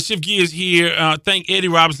 Want to shift gears here. Thank Eddie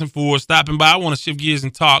Robinson for stopping by. I want to shift gears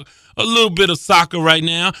and talk a little bit of soccer right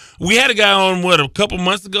now. We had a guy on, a couple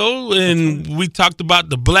months ago, and we talked about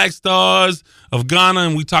the Black Stars of Ghana,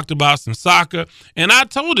 and we talked about some soccer. And I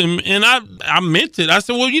told him, and I meant it. I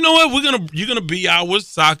said, well, you know what? You're gonna be our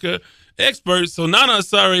soccer expert. So Nana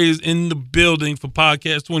Asare is in the building for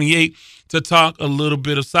podcast 28 to talk a little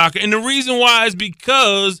bit of soccer. And the reason why is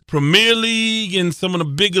because Premier League and some of the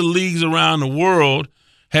bigger leagues around the world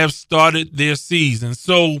have started their season.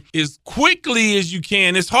 So as quickly as you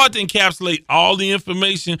can, it's hard to encapsulate all the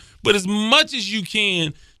information, but as much as you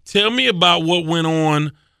can, tell me about what went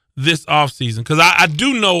on this offseason. Because I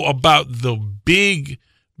do know about the big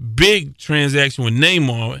transaction with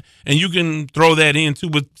Neymar, and you can throw that in too,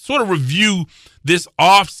 but sort of review this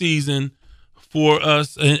offseason for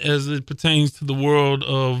us as it pertains to the world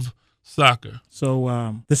of soccer.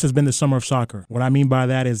 So this has been the summer of soccer. What I mean by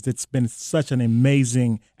that is it's been such an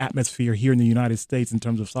amazing atmosphere here in the United States in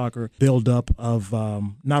terms of soccer, build-up of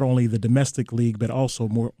not only the domestic league, but also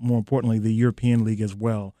more importantly, the European League as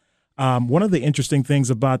well. One of the interesting things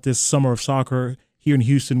about this summer of soccer here in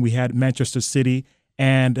Houston, we had Manchester City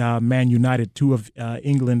and Man United, 2 of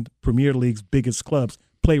England Premier League's biggest clubs,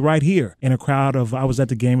 play right here in a crowd of, I was at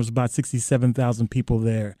the game, it was about 67,000 people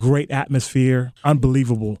there. Great atmosphere,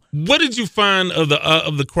 unbelievable. What did you find of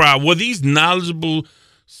the crowd? Were these knowledgeable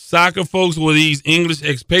soccer folks? Were these English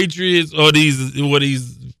expatriates, or were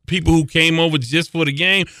these people who came over just for the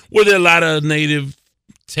game? Were there a lot of native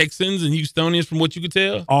Texans and Houstonians from what you could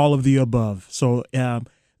tell? All of the above. So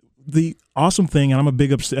the awesome thing, and I'm going to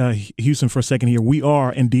big up Houston for a second here, we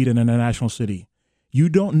are indeed an international city. You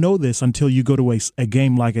don't know this until you go to a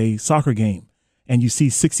game like a soccer game and you see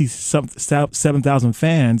 67,000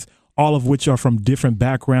 fans, all of which are from different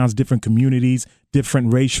backgrounds, different communities,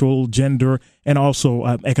 different racial, gender, and also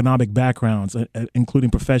economic backgrounds, including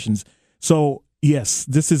professions. So, yes,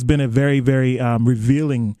 this has been a very, very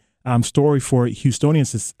revealing story for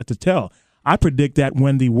Houstonians to tell. I predict that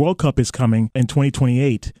when the World Cup is coming in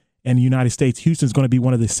 2028 in the United States, Houston's going to be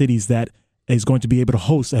one of the cities that is going to be able to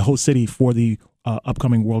host a host city for the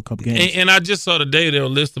upcoming World Cup games. And I just saw today there were a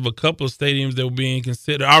list of a couple of stadiums that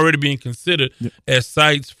were already being considered as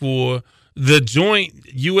sites for the joint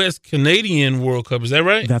U.S.-Canadian World Cup. Is that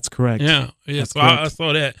right? That's correct. Yeah. That's So correct. I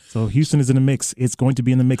saw that. So Houston is in the mix. It's going to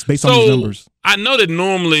be in the mix based on these numbers. I know that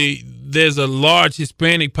normally there's a large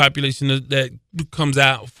Hispanic population that comes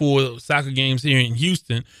out for soccer games here in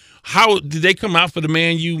Houston. How did they come out for the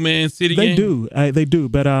Man City game? They do.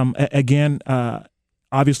 But again,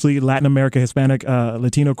 obviously, Latin America, Hispanic,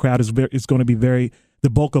 Latino crowd is going to be the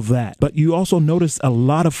bulk of that. But you also notice a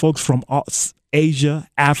lot of folks from Asia,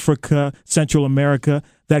 Africa, Central America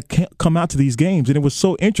that come out to these games. And it was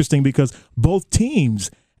so interesting because both teams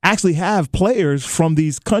actually have players from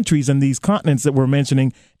these countries and these continents that we're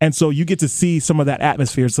mentioning. And so you get to see some of that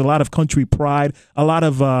atmosphere. It's a lot of country pride, a lot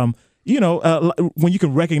of, when you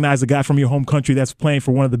can recognize a guy from your home country that's playing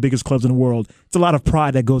for one of the biggest clubs in the world, it's a lot of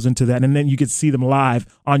pride that goes into that. And then you get to see them live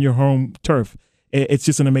on your home turf. It's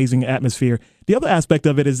just an amazing atmosphere. The other aspect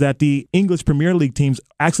of it is that the English Premier League teams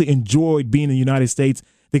actually enjoyed being in the United States.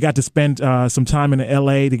 They got to spend some time in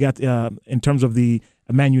L.A. They got, in terms of the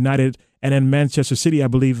Man United, and then Manchester City, I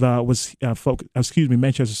believe,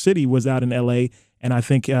 Manchester City was out in L.A., and I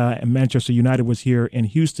think Manchester United was here in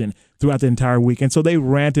Houston throughout the entire week. And so they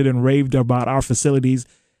ranted and raved about our facilities.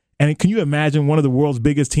 And can you imagine one of the world's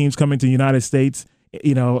biggest teams coming to the United States,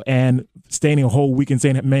 and staying a whole week and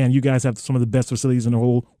saying, man, you guys have some of the best facilities in the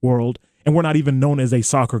whole world, and we're not even known as a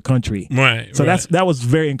soccer country. Right. So that was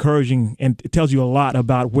very encouraging, and it tells you a lot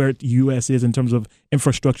about where the U.S. is in terms of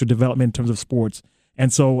infrastructure development, in terms of sports.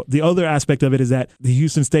 And so the other aspect of it is that the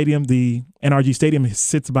Houston Stadium, the NRG Stadium,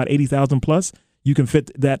 sits about 80,000 plus. You can fit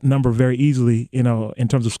that number very easily, in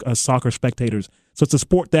terms of soccer spectators. So it's a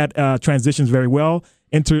sport that transitions very well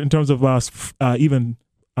in terms of even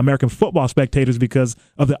American football spectators because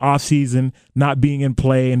of the offseason not being in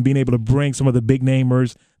play and being able to bring some of the big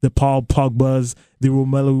namers, the Paul Pogbas, the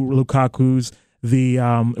Romelu Lukakus, the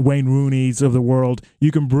Wayne Rooneys of the world.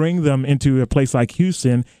 You can bring them into a place like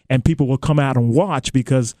Houston and people will come out and watch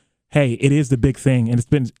because, hey, it is the big thing. And it's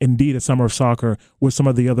been indeed a summer of soccer with some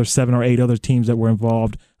of the other 7 or 8 other teams that were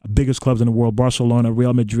involved, biggest clubs in the world, Barcelona,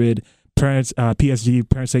 Real Madrid, PSG,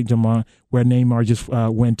 Paris Saint-Germain, where Neymar just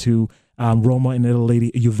went to, Roma in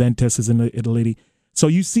Italy, Juventus is in Italy. So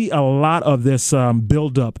you see a lot of this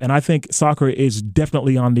build-up, and I think soccer is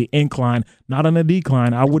definitely on the incline, not on the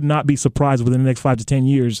decline. I would not be surprised within the next 5 to 10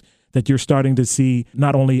 years that you're starting to see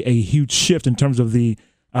not only a huge shift in terms of the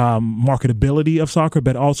marketability of soccer,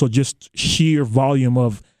 but also just sheer volume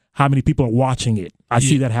of how many people are watching it. I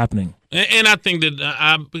see that happening. And I think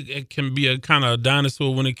that it can be a kind of a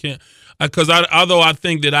dinosaur when it can, because although I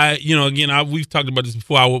think that we've talked about this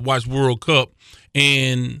before. I would watch World Cup,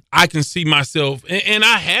 and I can see myself, and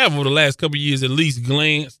I have over the last couple of years at least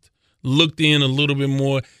glanced, looked in a little bit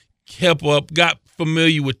more, kept up, got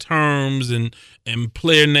familiar with terms and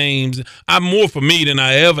player names. I'm more for me than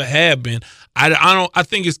I ever have been. I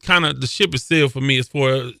think it's kind of the ship has sailed for me as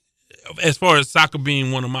far as soccer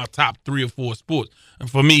being one of my top 3 or 4 sports. And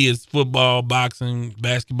for me, it's football, boxing,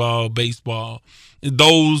 basketball, baseball.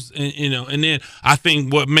 Those, and then I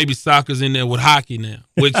think maybe soccer's in there with hockey now,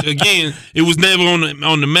 which again, it was never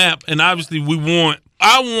on the map. And obviously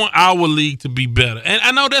I want our league to be better. And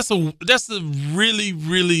I know that's a really,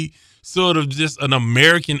 really sort of just an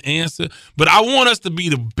American answer, but I want us to be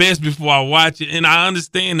the best before I watch it. And I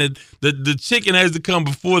understand that the chicken has to come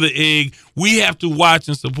before the egg. We have to watch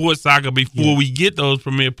and support soccer before we get those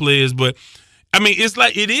premier players. But I mean, it's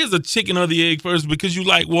like it is a chicken or the egg first, because you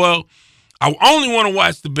like, well, I only want to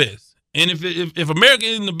watch the best. And if America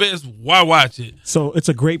isn't the best, why watch it? So it's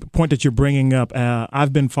a great point that you're bringing up.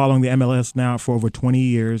 I've been following the MLS now for over 20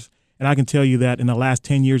 years. And I can tell you that in the last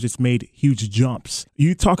 10 years, it's made huge jumps.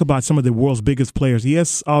 You talk about some of the world's biggest players.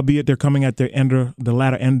 Yes, albeit they're coming at the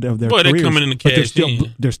latter end of their careers. They're coming in the cash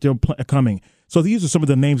in. They're still coming. So these are some of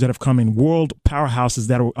the names that have come in. World powerhouses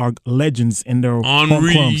that are legends in their home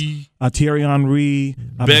clubs. Thierry Henry,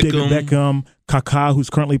 David Beckham, Kaká, who's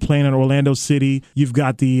currently playing in Orlando City. You've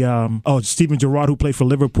got the Steven Gerrard, who played for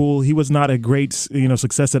Liverpool. He was not a great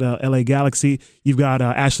success at LA Galaxy. You've got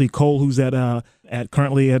Ashley Cole, who's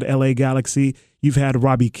currently at LA Galaxy. You've had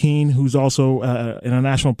Robbie Keane, who's also an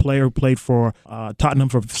international player who played for Tottenham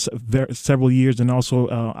for several years, and also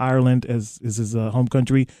Ireland is his home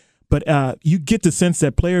country. But you get the sense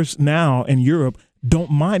that players now in Europe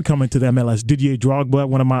don't mind coming to the MLS. Didier Drogba,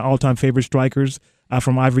 one of my all-time favorite strikers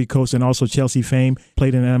from Ivory Coast and also Chelsea fame,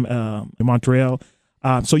 played in Montreal.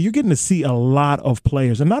 So you're getting to see a lot of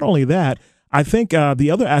players. And not only that, I think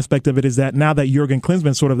the other aspect of it is that now that Jurgen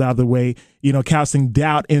Klinsmann's sort of out of the way, casting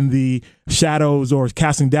doubt in the shadows or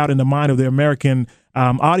casting doubt in the mind of the American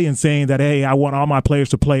audience, saying that, hey, I want all my players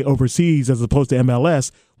to play overseas as opposed to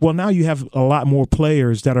MLS. Well, now you have a lot more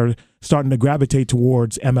players that are starting to gravitate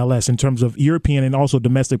towards MLS in terms of European and also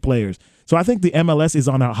domestic players. So I think the MLS is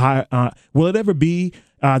on a high. Will it ever be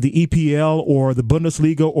the EPL or the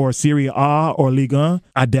Bundesliga or Serie A or Ligue 1?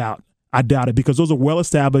 I doubt it, because those are well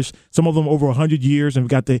established. Some of them over 100 years, and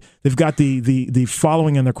they've got the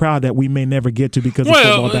following in the crowd that we may never get to because of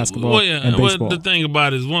football, basketball, and baseball. Well, the thing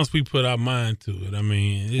about it is, once we put our mind to it, I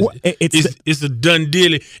mean, it's a done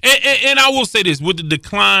deal. And I will say this: with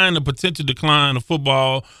the potential decline of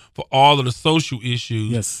football for all of the social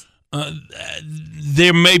issues, yes,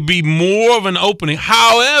 there may be more of an opening.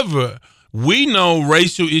 However, we know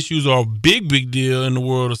racial issues are a big deal in the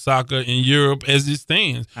world of soccer in Europe as it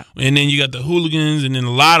stands. And then you got the hooligans and then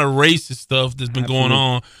a lot of racist stuff that's been going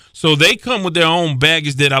on. So they come with their own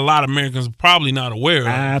baggage that a lot of Americans are probably not aware of.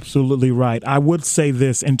 Absolutely right. I would say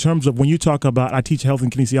this in terms of when you talk about, I teach health and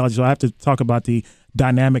kinesiology, so I have to talk about the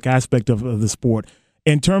dynamic aspect of the sport.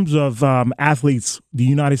 In terms of athletes, the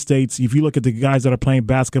United States, if you look at the guys that are playing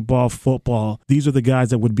basketball, football, these are the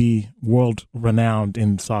guys that would be world-renowned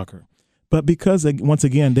in soccer. But because, once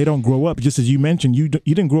again, they don't grow up, just as you mentioned, you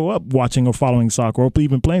didn't grow up watching or following soccer or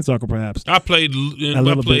even playing soccer, perhaps. I played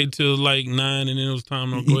till like 9, and then it was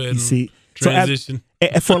time to go ahead and transition.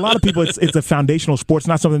 So for a lot of people, it's a foundational sport. It's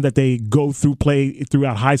not something that they go through, play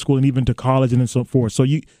throughout high school and even to college and so forth. So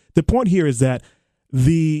the point here is that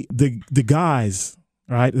the guys,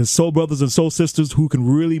 right, the soul brothers and soul sisters who can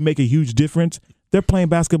really make a huge difference, they're playing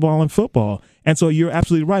basketball and football. And so you're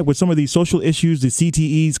absolutely right. With some of these social issues, the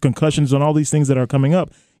CTEs, concussions, and all these things that are coming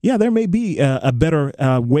up, yeah, there may be a better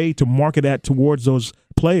way to market that towards those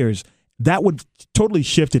players. That would totally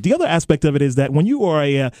shift it. The other aspect of it is that when you are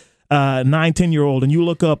a 9-10-year-old and you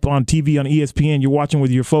look up on TV on ESPN, you're watching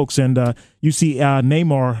with your folks, and you see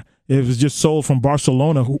Neymar, it was just sold from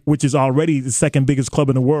Barcelona, which is already the second biggest club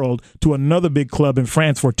in the world, to another big club in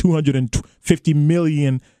France for $250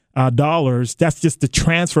 million. That's just the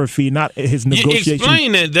transfer fee, not his negotiation.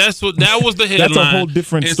 Explain that. That was the headline. That's a whole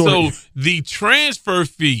different story. So the transfer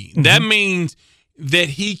fee, that means that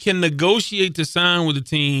he can negotiate to sign with a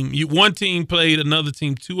team. One team played another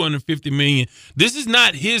team $250 million. This is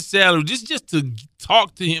not his salary. This is just to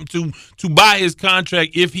talk to him to buy his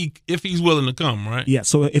contract if he's willing to come, right? Yeah.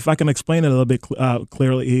 So if I can explain it a little bit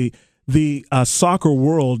clearly, the soccer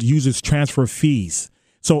world uses transfer fees.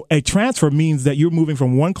 So a transfer means that you're moving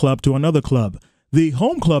from one club to another club. The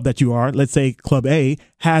home club that you are, let's say Club A,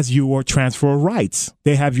 has your transfer rights.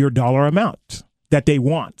 They have your dollar amount that they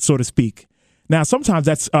want, so to speak. Now, sometimes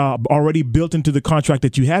that's already built into the contract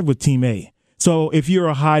that you had with Team A. So if you're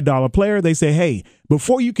a high dollar player, they say, hey,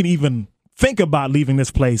 before you can even think about leaving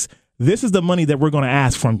this place, this is the money that we're going to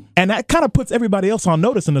ask from. And that kind of puts everybody else on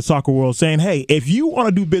notice in the soccer world, saying, hey, if you want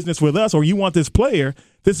to do business with us or you want this player,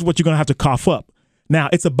 this is what you're going to have to cough up. Now,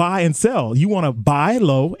 it's a buy and sell. You want to buy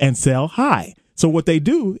low and sell high. So what they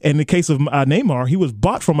do, in the case of Neymar, he was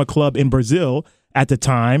bought from a club in Brazil at the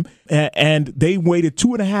time, and they waited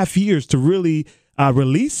 2.5 years to really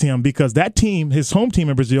release him because that team, his home team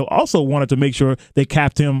in Brazil, also wanted to make sure they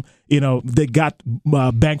capped him. They got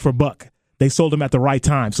bang for buck. They sold him at the right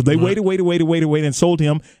time. So they waited, and sold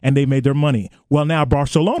him, and they made their money. Well, now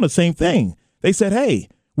Barcelona, same thing. They said, hey,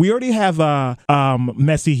 we already have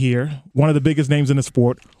Messi here, one of the biggest names in the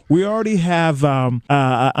sport. We already have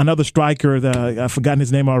another striker, I've forgotten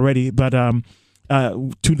his name already, but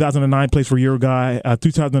 2009 plays for Uruguay.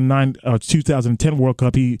 2010 World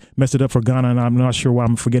Cup, he messed it up for Ghana, and I'm not sure why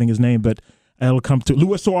I'm forgetting his name, but it'll come to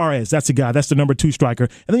Luis Suarez. That's the guy. That's the number 2 striker.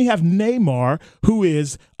 And then you have Neymar, who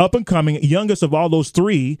is up and coming, youngest of all those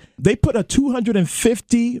three. They put a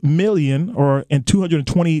 $250 million and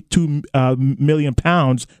 222 million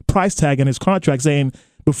pounds price tag in his contract, saying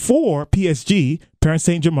before PSG, Paris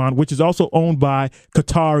Saint-Germain, which is also owned by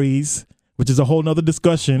Qataris, which is a whole nother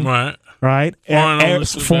discussion. Right?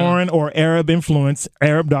 Foreign or Arab influence,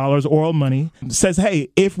 Arab dollars, oil money, says, hey,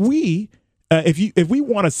 if we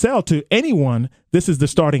want to sell to anyone, this is the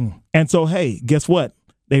starting. And so, hey, guess what?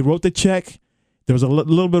 They wrote the check. There was a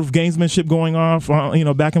little bit of gamesmanship going on,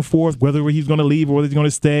 back and forth, whether he's going to leave or whether he's going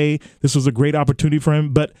to stay. This was a great opportunity for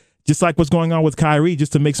him. But just like what's going on with Kyrie,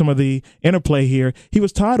 just to make some of the interplay here, he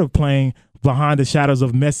was tired of playing behind the shadows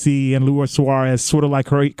of Messi and Luis Suarez, sort of like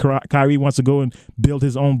Kyrie wants to go and build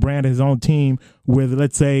his own brand, his own team with,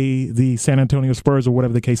 let's say, the San Antonio Spurs or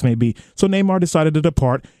whatever the case may be. So Neymar decided to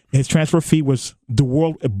depart. His transfer fee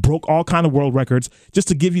it broke all kind of world records. Just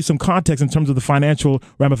to give you some context in terms of the financial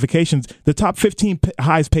ramifications, the top 15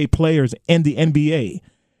 highest paid players in the NBA,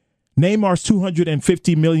 Neymar's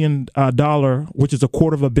 $250 million, which is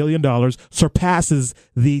 $250 million, surpasses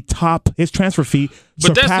the top. His transfer fee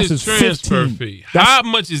but surpasses that's his transfer 15. fee. How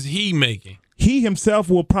much is he making? He himself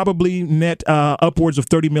will probably net upwards of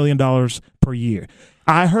 $30 million per year.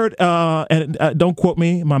 I heard, and don't quote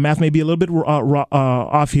me, my math may be a little bit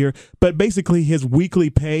off here, but basically his weekly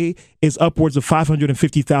pay is upwards of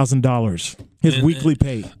 $550,000. His weekly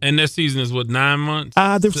pay. And that season is what, 9 months?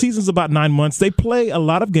 Their season's about 9 months. They play a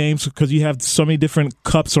lot of games because you have so many different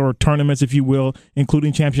cups or tournaments, if you will,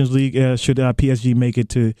 including Champions League, should PSG make it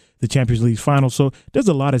to the Champions League final. So there's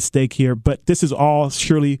a lot at stake here, but this is all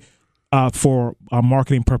surely for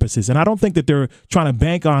marketing purposes. And I don't think that they're trying to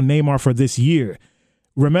bank on Neymar for this year.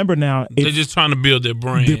 Remember now, they're just trying to build their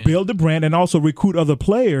brand. They build the brand and also recruit other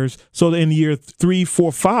players. So in year 3,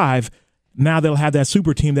 4, 5, now they'll have that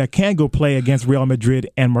super team that can go play against Real Madrid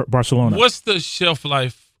and Barcelona. What's the shelf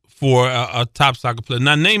life for a top soccer player?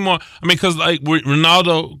 Now Neymar, because like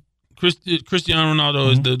Ronaldo, Cristiano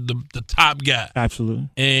Ronaldo is the top guy. Absolutely,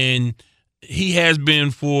 and he has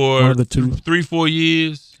been for one of the 3-4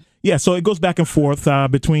 years. Yeah, so it goes back and forth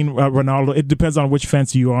between Ronaldo. It depends on which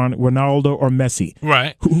fence you're on, Ronaldo or Messi.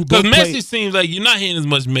 Right. Because Messi seems like you're not hearing as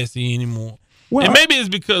much Messi anymore. Well, and maybe it's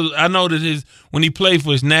because I know that when he played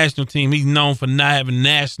for his national team, he's known for not having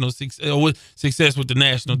national success with the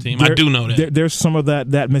national team. I do know that. There's some of that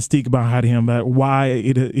mystique behind him.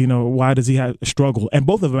 Why does he have struggle? And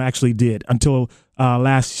both of them actually did until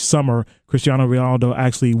last summer. Cristiano Ronaldo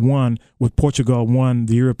actually won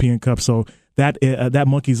the European Cup. So that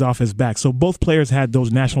monkey's off his back. So both players had those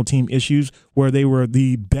national team issues where they were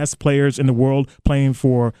the best players in the world playing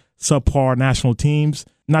for subpar national teams.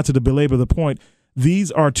 Not to belabor the point, these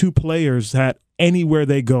are two players that anywhere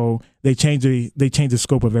they go, they change the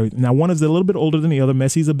scope of everything. Now, one is a little bit older than the other.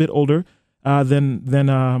 Messi's a bit older than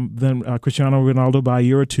Cristiano Ronaldo by a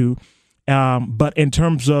year or two. But in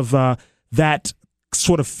terms of that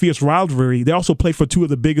sort of fierce rivalry, they also play for two of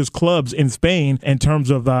the biggest clubs in Spain in terms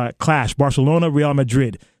of clash, Barcelona, Real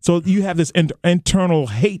Madrid. So you have this internal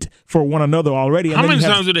hate for one another already. How many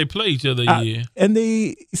times do they play each other a year?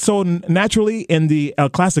 So naturally in the El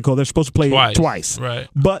Clasico, they're supposed to play twice. Right.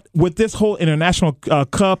 But with this whole international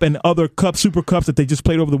cup and other super cups that they just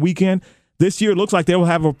played over the weekend, this year it looks like they will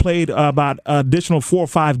have played about additional 4 or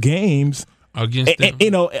 5 games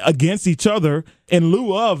against each other in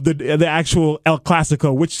lieu of the actual El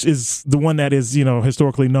Clasico, which is the one that is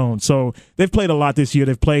historically known. So they've played a lot this year.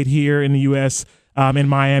 They've played here in the U.S. In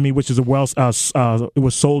Miami, which is it was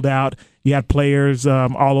sold out. You had players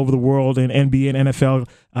all over the world in NBA and NFL.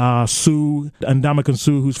 Ndamukong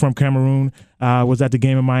Suh, who's from Cameroon, was at the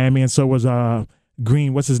game in Miami, and so was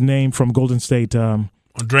Green. What's his name from Golden State?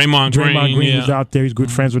 Draymond Green was out there. He's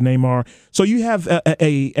good friends with Neymar. So you have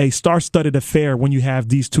a star-studded affair when you have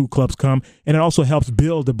these two clubs come, and it also helps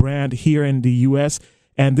build the brand here in the U.S.,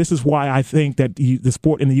 and this is why I think that the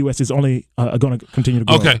sport in the U.S. is only going to continue to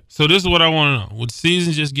grow. Okay, so this is what I want to know. With the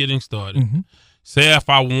season just getting started, say if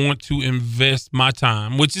I want to invest my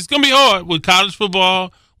time, which is going to be hard with college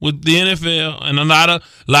football, with the NFL, and a lot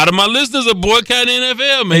of my listeners are boycotting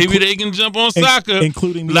NFL. Maybe they can jump on soccer.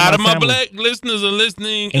 Including me a lot and my of my family. black listeners are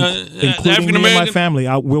listening. Including African me and American. my family.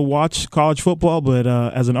 I will watch college football, but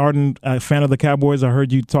as an ardent fan of the Cowboys, I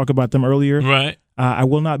heard you talk about them earlier. Right. I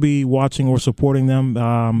will not be watching or supporting them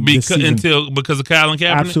this season. Because of Colin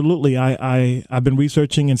Kaepernick? Absolutely. I've been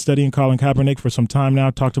researching and studying Colin Kaepernick for some time now.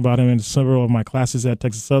 Talked about him in several of my classes at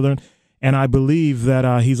Texas Southern. And I believe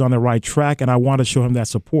that he's on the right track, and I want to show him that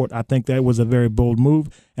support. I think that was a very bold move.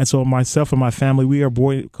 And so myself and my family, we are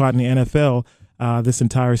boycotting the NFL this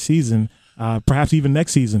entire season, perhaps even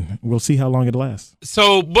next season. We'll see how long it lasts.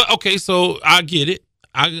 So I get it.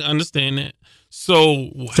 I understand that.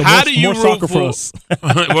 So how do you root for us?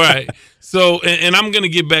 Right. So, and I'm going to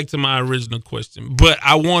get back to my original question, but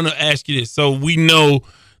I want to ask you this. So we know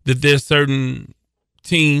that there's certain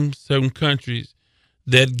teams, certain countries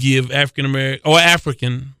that give African American or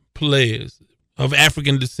African players of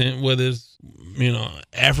African descent, whether it's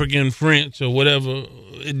African French or whatever,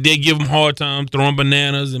 they give them hard time throwing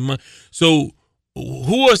bananas and money. So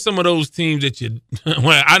who are some of those teams that you?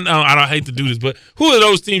 Well, I know I don't hate to do this, but who are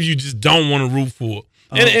those teams you just don't want to root for?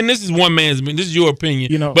 And this is one man's opinion. This is your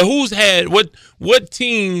opinion. But who's had what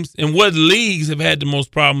teams and what leagues have had the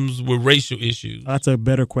most problems with racial issues? That's a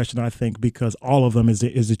better question, I think, because all of them is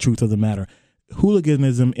the truth of the matter.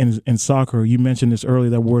 Hooliganism in soccer, you mentioned this earlier,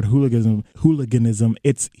 that word hooliganism,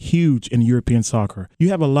 it's huge in European soccer. You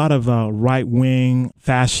have a lot of right-wing,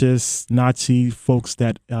 fascist, Nazi folks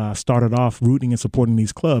that started off rooting and supporting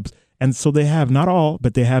these clubs. And so they have, not all,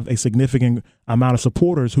 but they have a significant amount of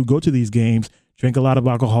supporters who go to these games, drink a lot of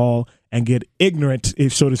alcohol, and get ignorant,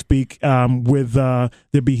 if so to speak, with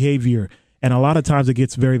their behavior. And a lot of times it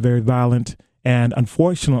gets very, very violent. And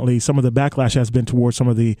unfortunately, some of the backlash has been towards some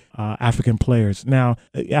of the African players. Now,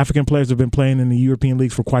 African players have been playing in the European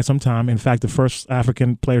leagues for quite some time. In fact, the first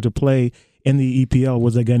African player to play in the EPL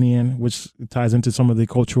was a Ghanaian, which ties into some of the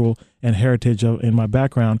cultural and heritage in my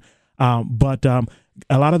background. But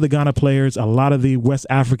a lot of the Ghana players, a lot of the West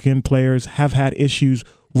African players have had issues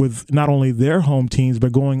with not only their home teams,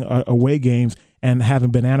 but going away games and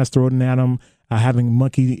having bananas thrown at them, having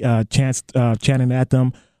monkey chants chanting at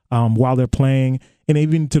them while they're playing, and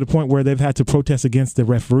even to the point where they've had to protest against the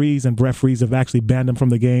referees, and referees have actually banned them from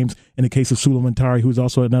the games. In the case of Suleiman Tari, who's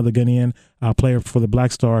also another Ghanaian player for the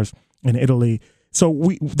Black Stars in Italy.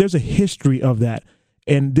 So there's a history of that.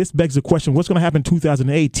 And this begs the question, what's going to happen in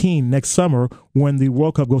 2018, next summer, when the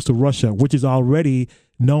World Cup goes to Russia, which is already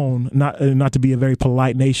known not to be a very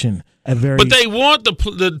polite nation. But they want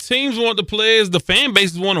the teams want the players, the fan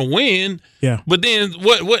bases want to win. Yeah. But then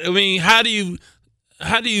what I mean, how do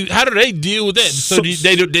they deal with that? So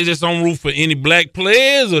they just don't root for any black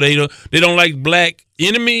players, or they don't like black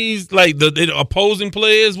enemies, like the opposing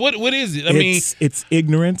players. What is it? I mean, it's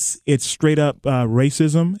ignorance. It's straight up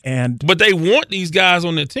racism, but they want these guys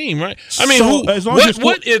on their team, right? I mean,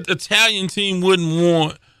 what Italian team wouldn't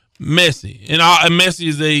want Messi? And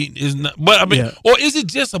Messi is not. But I mean, or is it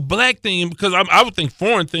just a black thing? Because I would think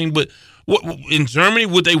foreign thing, but. In Germany,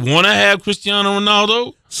 would they want to have Cristiano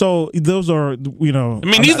Ronaldo? So those are, I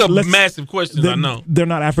mean, these are massive questions. I know they're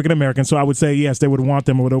not African American, so I would say yes, they would want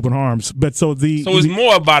them with open arms. But so it's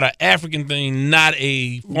more about an African thing, not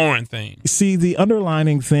a foreign thing. See, the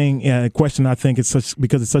underlining thing question, I think, it's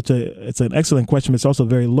an excellent question. But it's also a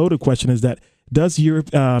very loaded question. Is that does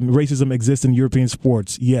racism exist in European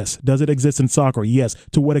sports? Yes. Does it exist in soccer? Yes.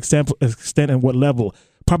 To what extent and what level?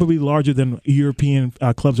 Probably larger than European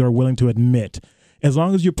clubs are willing to admit. As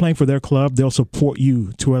long as you're playing for their club, they'll support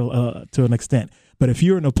you to an extent. But if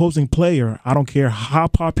you're an opposing player, I don't care how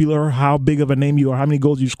popular, how big of a name you are, how many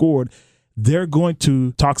goals you scored, they're going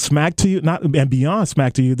to talk smack to you, and beyond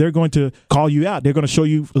smack to you. They're going to call you out. They're going to show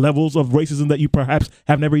you levels of racism that you perhaps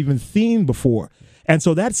have never even seen before. And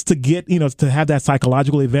so that's to get, to have that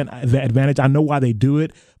psychological advantage. I know why they do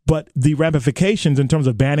it. But the ramifications in terms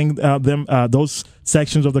of banning those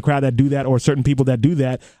sections of the crowd that do that, or certain people that do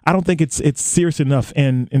that, I don't think it's serious enough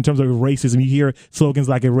in terms of racism. You hear slogans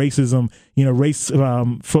like racism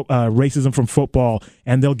from football,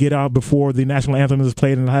 and they'll get out before the national anthem is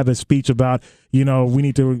played and they'll have a speech about, we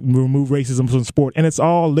need to remove racism from sport. And it's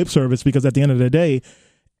all lip service, because at the end of the day,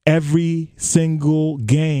 every single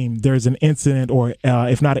game there's an incident, or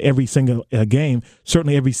if not every single game,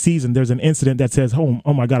 certainly every season there's an incident that says, oh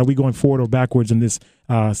my God, are we going forward or backwards in this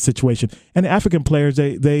situation? And the African players,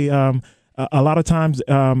 they a lot of times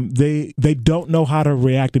they don't know how to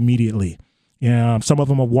react immediately. Yeah, some of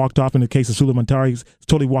them have walked off. In the case of Suleiman Tari,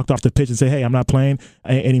 totally walked off the pitch and said, "Hey, I'm not playing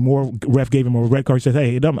anymore." Ref gave him a red card. He said,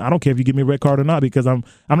 "Hey, I don't care if you give me a red card or not, because I'm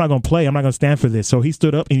not going to play. I'm not going to stand for this." So he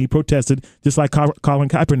stood up and he protested, just like Colin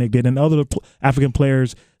Kaepernick did, and other African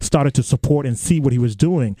players started to support and see what he was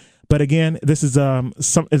doing. But again, this is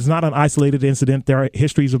it's not an isolated incident. There are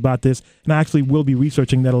histories about this, and I actually will be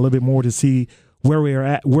researching that a little bit more to see where we are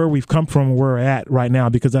at, where we've come from, and where we're at right now.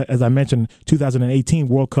 Because as I mentioned, 2018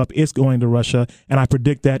 World Cup is going to Russia, and I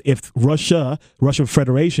predict that if Russia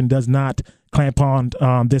Federation does not clamp on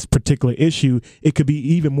this particular issue, it could be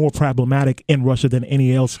even more problematic in Russia than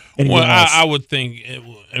anywhere else. I would think.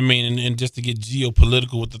 And just to get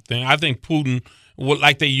geopolitical with the thing, I think Putin,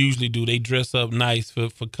 like they usually do, they dress up nice for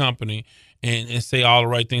company. And say all the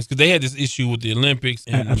right things, because they had this issue with the Olympics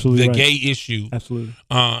and the gay issue,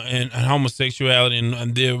 and homosexuality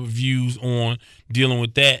and their views on dealing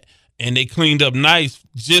with that, and they cleaned up nice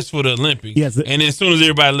just for the Olympics. Yes, and as soon as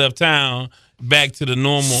everybody left town, back to the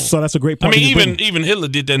normal. So that's a great point. I mean, even Hitler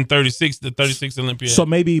did that in the 36 Olympiad. So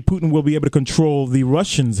maybe Putin will be able to control the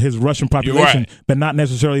Russians, his Russian population, but not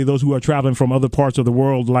necessarily those who are traveling from other parts of the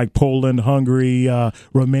world, like Poland, Hungary,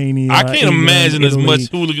 Romania. I can't imagine Italy. As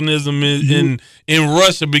much hooliganism in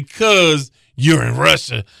Russia, because you're in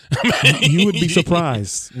Russia. You would be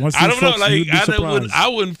surprised. Once I don't know. folks, Like you would be surprised. I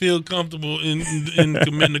wouldn't feel comfortable in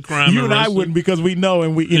committing a crime. You in and I Russia. wouldn't, because we know,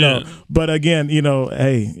 and you know. But again,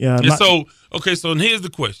 hey, And so here's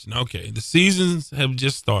the question. Okay, the seasons have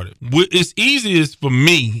just started. It's easiest for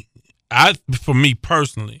me,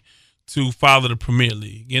 personally, to follow the Premier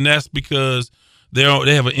League, and that's because they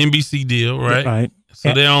have an NBC deal, right? Right.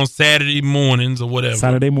 So they're on Saturday mornings or whatever.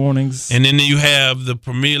 Saturday mornings. And then you have the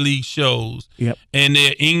Premier League shows. Yep. And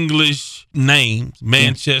they're English names.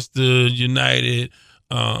 Manchester United.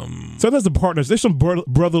 So there's the partners. There's some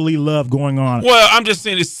brotherly love going on. Well, I'm just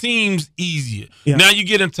saying it seems easier. Yeah. Now you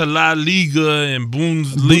get into La Liga and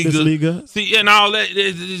Bundesliga. See, and all that,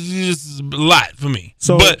 it's just a lot for me.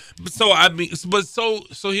 So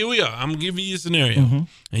here we are. I'm giving you a scenario,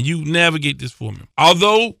 and you navigate this for me.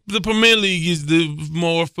 Although the Premier League is the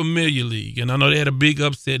more familiar league, and I know they had a big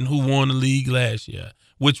upset in who won the league last year,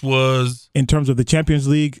 which was in terms of the Champions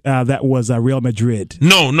League, that was Real Madrid.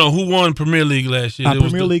 No, who won Premier League last year?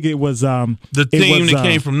 Premier League, it was the team that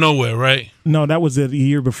came from nowhere, right? No, that was the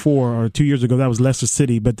year before or 2 years ago. That was Leicester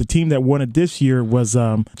City. But the team that won it this year was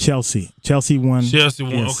Chelsea. Chelsea won. Chelsea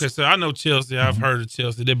won. Yes. Okay, so I know Chelsea. I've heard of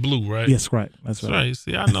Chelsea. They're blue, right? Yes, right. That's right.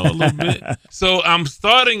 See, I know a little bit. So I'm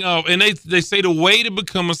starting off, and they say the way to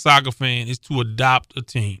become a soccer fan is to adopt a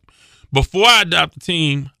team. Before I adopt a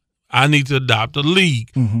team, I need to adopt a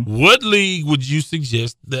league. What league would you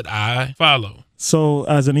suggest that I follow? So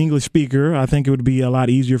as an English speaker, I think it would be a lot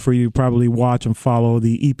easier for you to probably watch and follow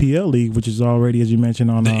the EPL league, which is already, as you mentioned,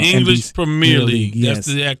 on the English NBC Premier League. Yes. That's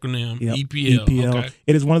the acronym, Yep. EPL. Okay.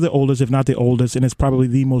 It is one of the oldest, if not the oldest, and it's probably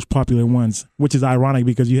the most popular ones, which is ironic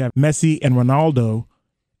because you have Messi and Ronaldo,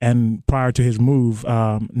 and prior to his move,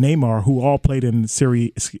 Neymar, who all played in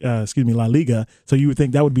La Liga. So you would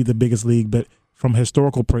think that would be the biggest league, but from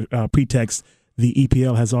historical pretext, the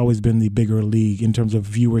EPL has always been the bigger league in terms of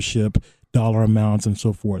viewership, dollar amounts, and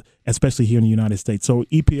so forth, especially here in the United States. So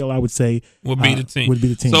EPL, I would say, would be the team. Would be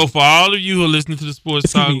the team. So for all of you who are listening to the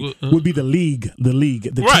Sports Talk, would be the league. The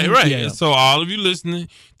right, team, right. Yeah. So all of you listening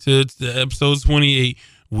to episode 28,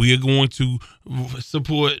 we are going to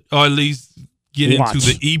support, or at least get Watch.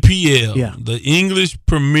 into the EPL, Yeah. the English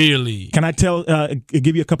Premier League. Can I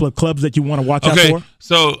give you a couple of clubs that you want to watch out for?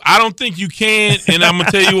 So I don't think you can, and I'm going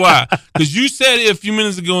to tell you why. Because you said it a few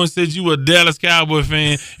minutes ago and said you were a Dallas Cowboy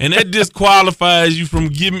fan, and that disqualifies you from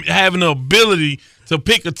having the ability to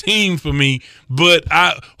pick a team for me. But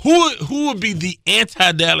who would be the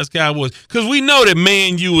anti-Dallas Cowboys? Because we know that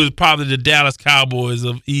Man U is probably the Dallas Cowboys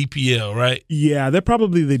of EPL, right? Yeah, they're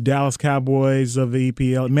probably the Dallas Cowboys of the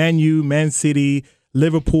EPL. Man U, Man City,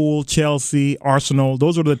 Liverpool, Chelsea, Arsenal.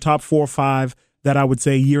 Those are the top 4 or 5 that I would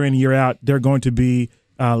say year in, year out, they're going to be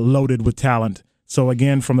loaded with talent. So,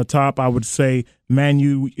 again, from the top, I would say Man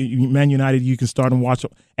United, you can start and watch.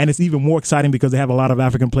 And it's even more exciting because they have a lot of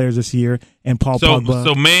African players this year. And Paul Pogba.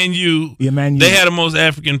 So Man U, Man U, they had the most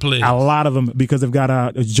African players. A lot of them, because they've got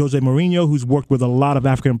Jose Mourinho, who's worked with a lot of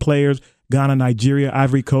African players, Ghana, Nigeria,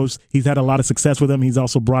 Ivory Coast. He's had a lot of success with them. He's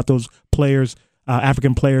also brought those players,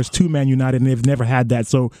 African players, to Man United, and they've never had that.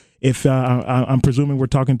 So if I'm presuming we're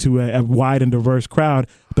talking to a wide and diverse crowd,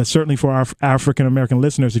 but certainly for our African-American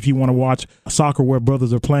listeners, if you want to watch soccer where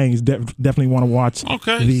brothers are playing, you definitely want to watch.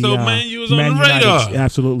 Okay, so Man U is on the radar.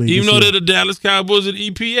 Absolutely. Even though they're the Dallas Cowboys of the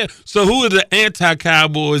EPL. So who are the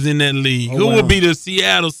anti-Cowboys in that league? Oh, who wow. would be the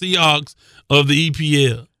Seattle Seahawks of the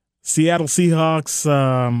EPL? Seattle Seahawks,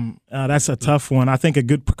 that's a tough one. I think a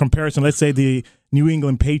good comparison, let's say the New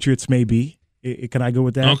England Patriots maybe. Can I go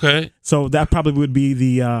with that? Okay. So that probably would be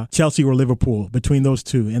the Chelsea or Liverpool between those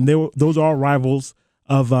two. And those are rivals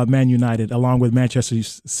of Man United, along with Manchester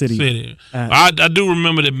City. I do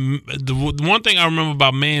remember that the one thing I remember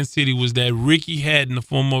about Man City was that Ricky Hatton, the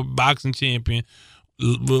former boxing champion,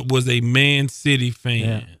 was a Man City fan.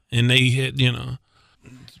 Yeah. And they had,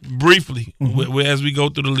 briefly, as we go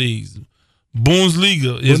through the leagues,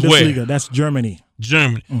 Bundesliga is where? That's Germany.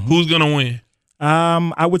 Who's going to win?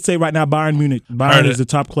 I would say right now Bayern Munich. Bayern is the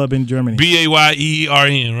top club in Germany. Bayern, right?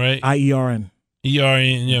 IERN.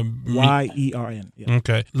 ERN, yeah. YERN. Yeah.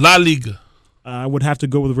 Okay. La Liga. I would have to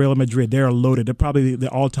go with Real Madrid. They're loaded. They're probably the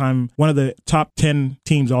all-time, one of the top 10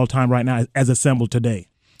 teams all-time right now as assembled today.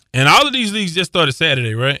 And all of these leagues just started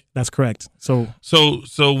Saturday, right? That's correct. So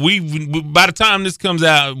we by the time this comes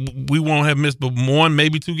out, we won't have missed but one,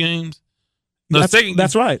 maybe 2 games.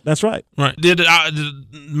 That's right. Right. Did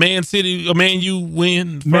Man U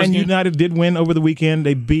win? Man United did win over the weekend.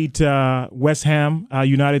 They beat West Ham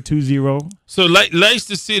United 2-0. So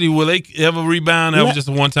Leicester City, will they ever rebound? That was just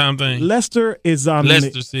a one-time thing. Leicester is on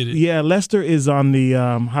Leicester City. Yeah, Leicester is on the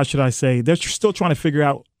how should I say? They're still trying to figure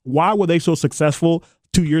out Why were they so successful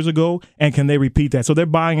 2 years ago, and can they repeat that? So they're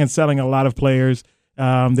buying and selling a lot of players.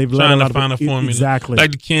 They've trying to find a formula. Exactly.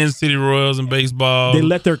 Like the Kansas City Royals in baseball. They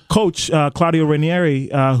let their coach, Claudio Ranieri,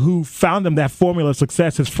 who found them that formula of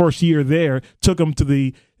success his first year there, took them to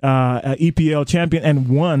the EPL champion and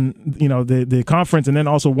won, the conference, and then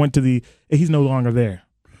also went to he's no longer there.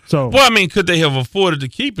 So, well, I mean, could they have afforded to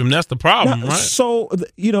keep him? That's the problem, right? So,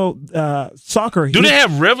 soccer. Do they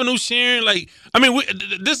have revenue sharing? Like, I mean,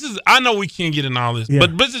 I know we can't get in all this,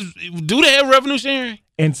 but do they have revenue sharing?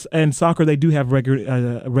 And soccer, they do have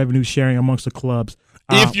revenue sharing amongst the clubs.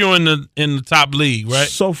 If you're in the top league, right?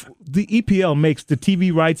 So the EPL makes the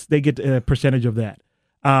TV rights; they get a percentage of that.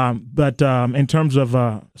 But in terms of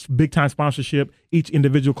big time sponsorship, each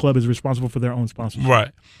individual club is responsible for their own sponsorship.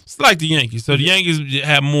 Right. It's like the Yankees. So the Yankees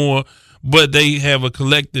have more, but they have a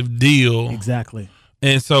collective deal. Exactly.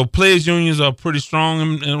 And so players' unions are pretty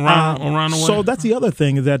strong around the way. So that's the other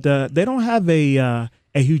thing, is that they don't have a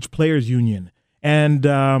huge players' union. And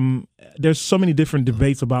there's so many different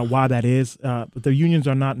debates about why that is, but the unions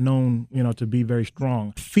are not known, to be very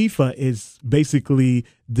strong. FIFA is basically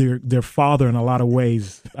their father in a lot of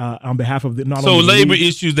ways on behalf of not only labor league,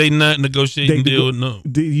 issues, they not negotiating deal with no.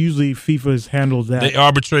 Usually FIFA handles that. They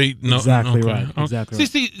arbitrate. No, exactly okay. right. Exactly.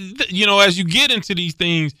 See, as you get into these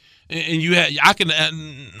things, and I can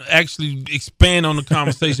actually expand on the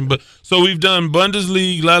conversation. But so we've done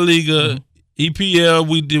Bundesliga, La Liga, EPL.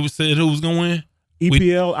 We said who was going to win.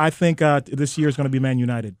 EPL, I think this year is going to be Man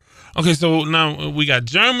United. Okay, so now we got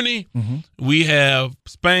Germany, we have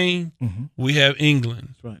Spain, we have England.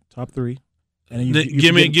 That's right, top three. And then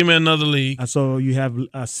give me another league. So you have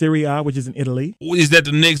Serie A, which is in Italy. Is that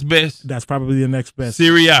the next best? That's probably the next best.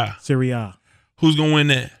 Serie A. Serie A. Who's going to win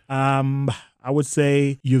that? I would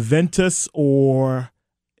say Juventus or.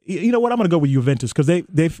 You know what? I'm going to go with Juventus because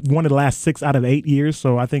they've won the last 6 out of 8 years,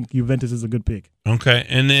 so I think Juventus is a good pick. Okay,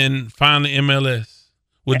 and then finally MLS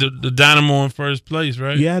with the Dynamo in first place,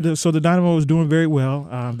 right? Yeah, so the Dynamo is doing very well.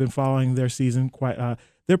 I've been following their season quite.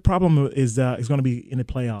 Their problem is going to be in the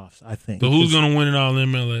playoffs, I think. So who's going to win it all in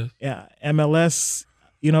MLS? Yeah, MLS.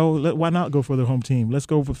 Why not go for the home team? Let's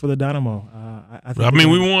go for the Dynamo. I mean,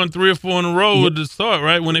 we won 3 or 4 in a row at the start,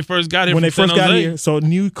 right? When they first got here. When they first got here, so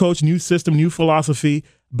new coach, new system, new philosophy.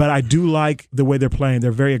 But I do like the way they're playing.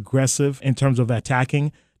 They're very aggressive in terms of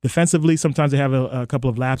attacking. Defensively, sometimes they have a couple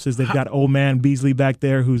of lapses. They've got old man Beasley back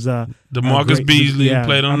there, who's DeMarcus Beasley, who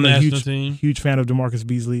played on the national team. Huge fan of DeMarcus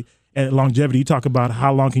Beasley. And longevity, you talk about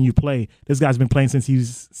how long can you play. This guy's been playing since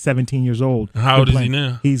he's 17 years old. How old is he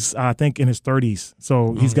now? He's, I think, in his 30s.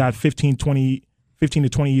 So he's got 15 to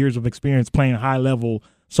 20 years of experience playing high-level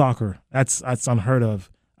soccer. That's unheard of.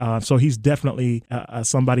 So he's definitely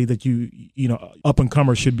somebody that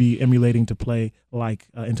up-and-comers should be emulating to play like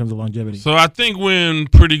in terms of longevity. So I think we're in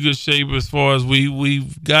pretty good shape as far as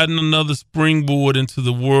we've gotten another springboard into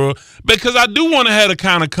the world. Because I do want to have the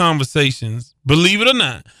kind of conversations, believe it or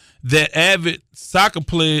not, that avid soccer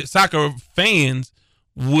fans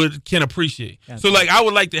can appreciate. That's so like I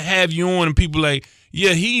would like to have you on and people like,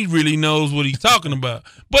 yeah, he really knows what he's talking about.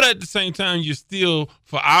 But at the same time, you're still,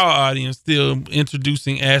 for our audience, still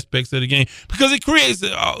introducing aspects of the game because it creates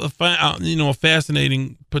a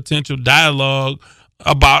fascinating potential dialogue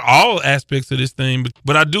about all aspects of this thing.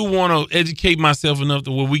 But I do want to educate myself enough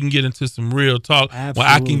to where we can get into some real talk. Absolutely. Where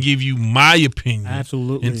I can give you my opinion.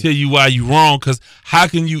 Absolutely. And tell you why you're wrong. Because how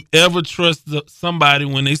can you ever trust somebody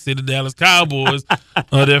when they say the Dallas Cowboys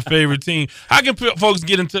are their favorite team? How can folks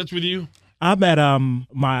get in touch with you? I'm at on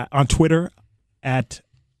Twitter at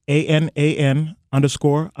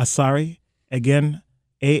ANAN_Asare. Again,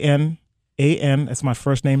 ANAN. That's my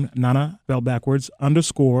first name, Nana, spelled backwards,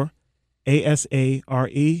 _ASARE.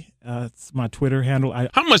 It's my Twitter handle.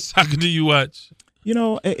 How much soccer do you watch? A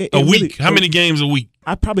week. Really, how many games a week?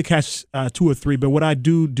 I probably catch 2 or 3, but what I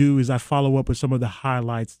do is I follow up with some of the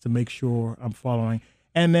highlights to make sure I'm following.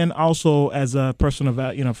 And then also as a person of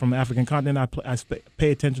from the African continent, I pay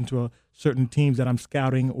attention to certain teams that I'm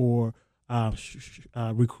scouting or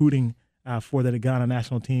recruiting for the Ghana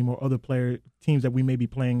national team or other teams that we may be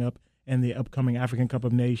playing up in the upcoming African Cup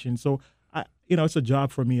of Nations. So it's a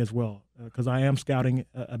job for me as well because I am scouting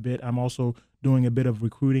a bit. I'm also doing a bit of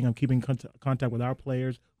recruiting. I'm keeping contact with our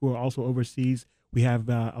players who are also overseas. We have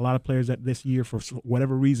a lot of players that this year, for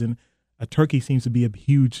whatever reason, Turkey seems to be a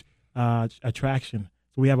huge attraction.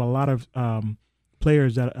 So we have a lot of Ghanaian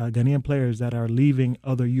players that are leaving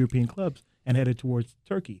other European clubs and headed towards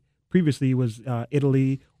Turkey. Previously, it was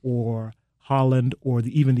Italy or Holland or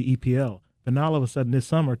even the EPL. But now all of a sudden this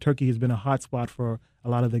summer, Turkey has been a hot spot for a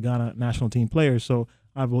lot of the Ghana national team players. So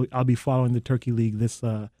I'll be following the Turkey League this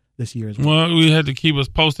this year as well. Well, we had to keep us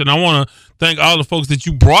posted. I want to thank all the folks that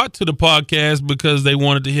you brought to the podcast because they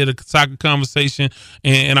wanted to hear the soccer conversation,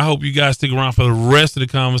 and I hope you guys stick around for the rest of the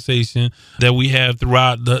conversation that we have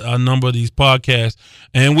throughout a number of these podcasts.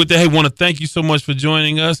 And with that, I want to thank you so much for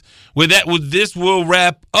joining us. With this, we'll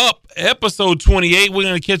wrap up episode 28. We're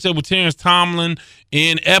going to catch up with Terrence Tomlin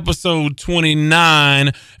in episode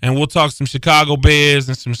 29, and we'll talk some Chicago Bears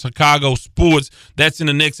and some Chicago sports. That's in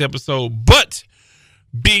the next episode. But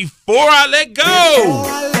before I let go,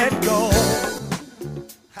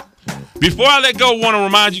 I want to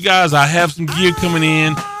remind you guys I have some gear coming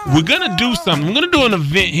in. We're going to do something. We're going to do an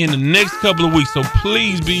event here in the next couple of weeks, so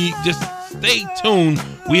please just stay tuned.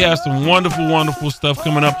 We have some wonderful, wonderful stuff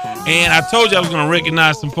coming up. And I told you I was going to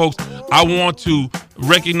recognize some folks. I want to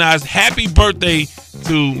recognize happy birthday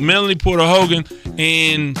to Melanie Porter Hogan,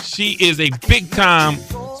 and she is a big-time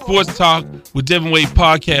Sports Talk with Devin Wade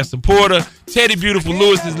podcast supporter. Teddy Beautiful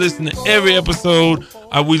Lewis is listening to every episode.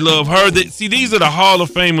 We love her. These are the Hall of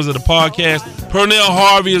Famers of the podcast. Pernell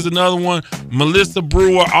Harvey is another one. Melissa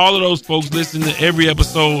Brewer, all of those folks listen to every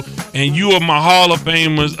episode. And you are my Hall of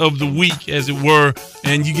Famers of the week, as it were.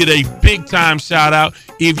 And you get a big-time shout-out.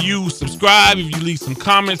 If you subscribe, if you leave some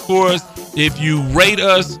comments for us, if you rate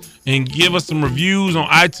us and give us some reviews on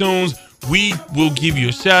iTunes, we will give you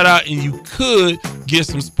a shout out, and you could get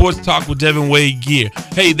some Sports Talk with Devin Wade gear.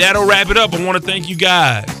 Hey, that'll wrap it up. I want to thank you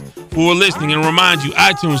guys for listening and remind you,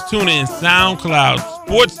 iTunes, TuneIn, SoundCloud,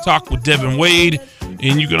 Sports Talk with Devin Wade.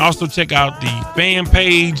 And you can also check out the fan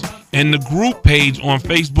page and the group page on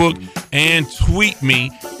Facebook and tweet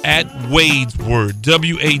me at Wade's Word,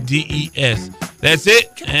 WADES. That's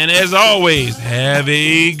it. And as always, have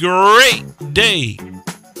a great day.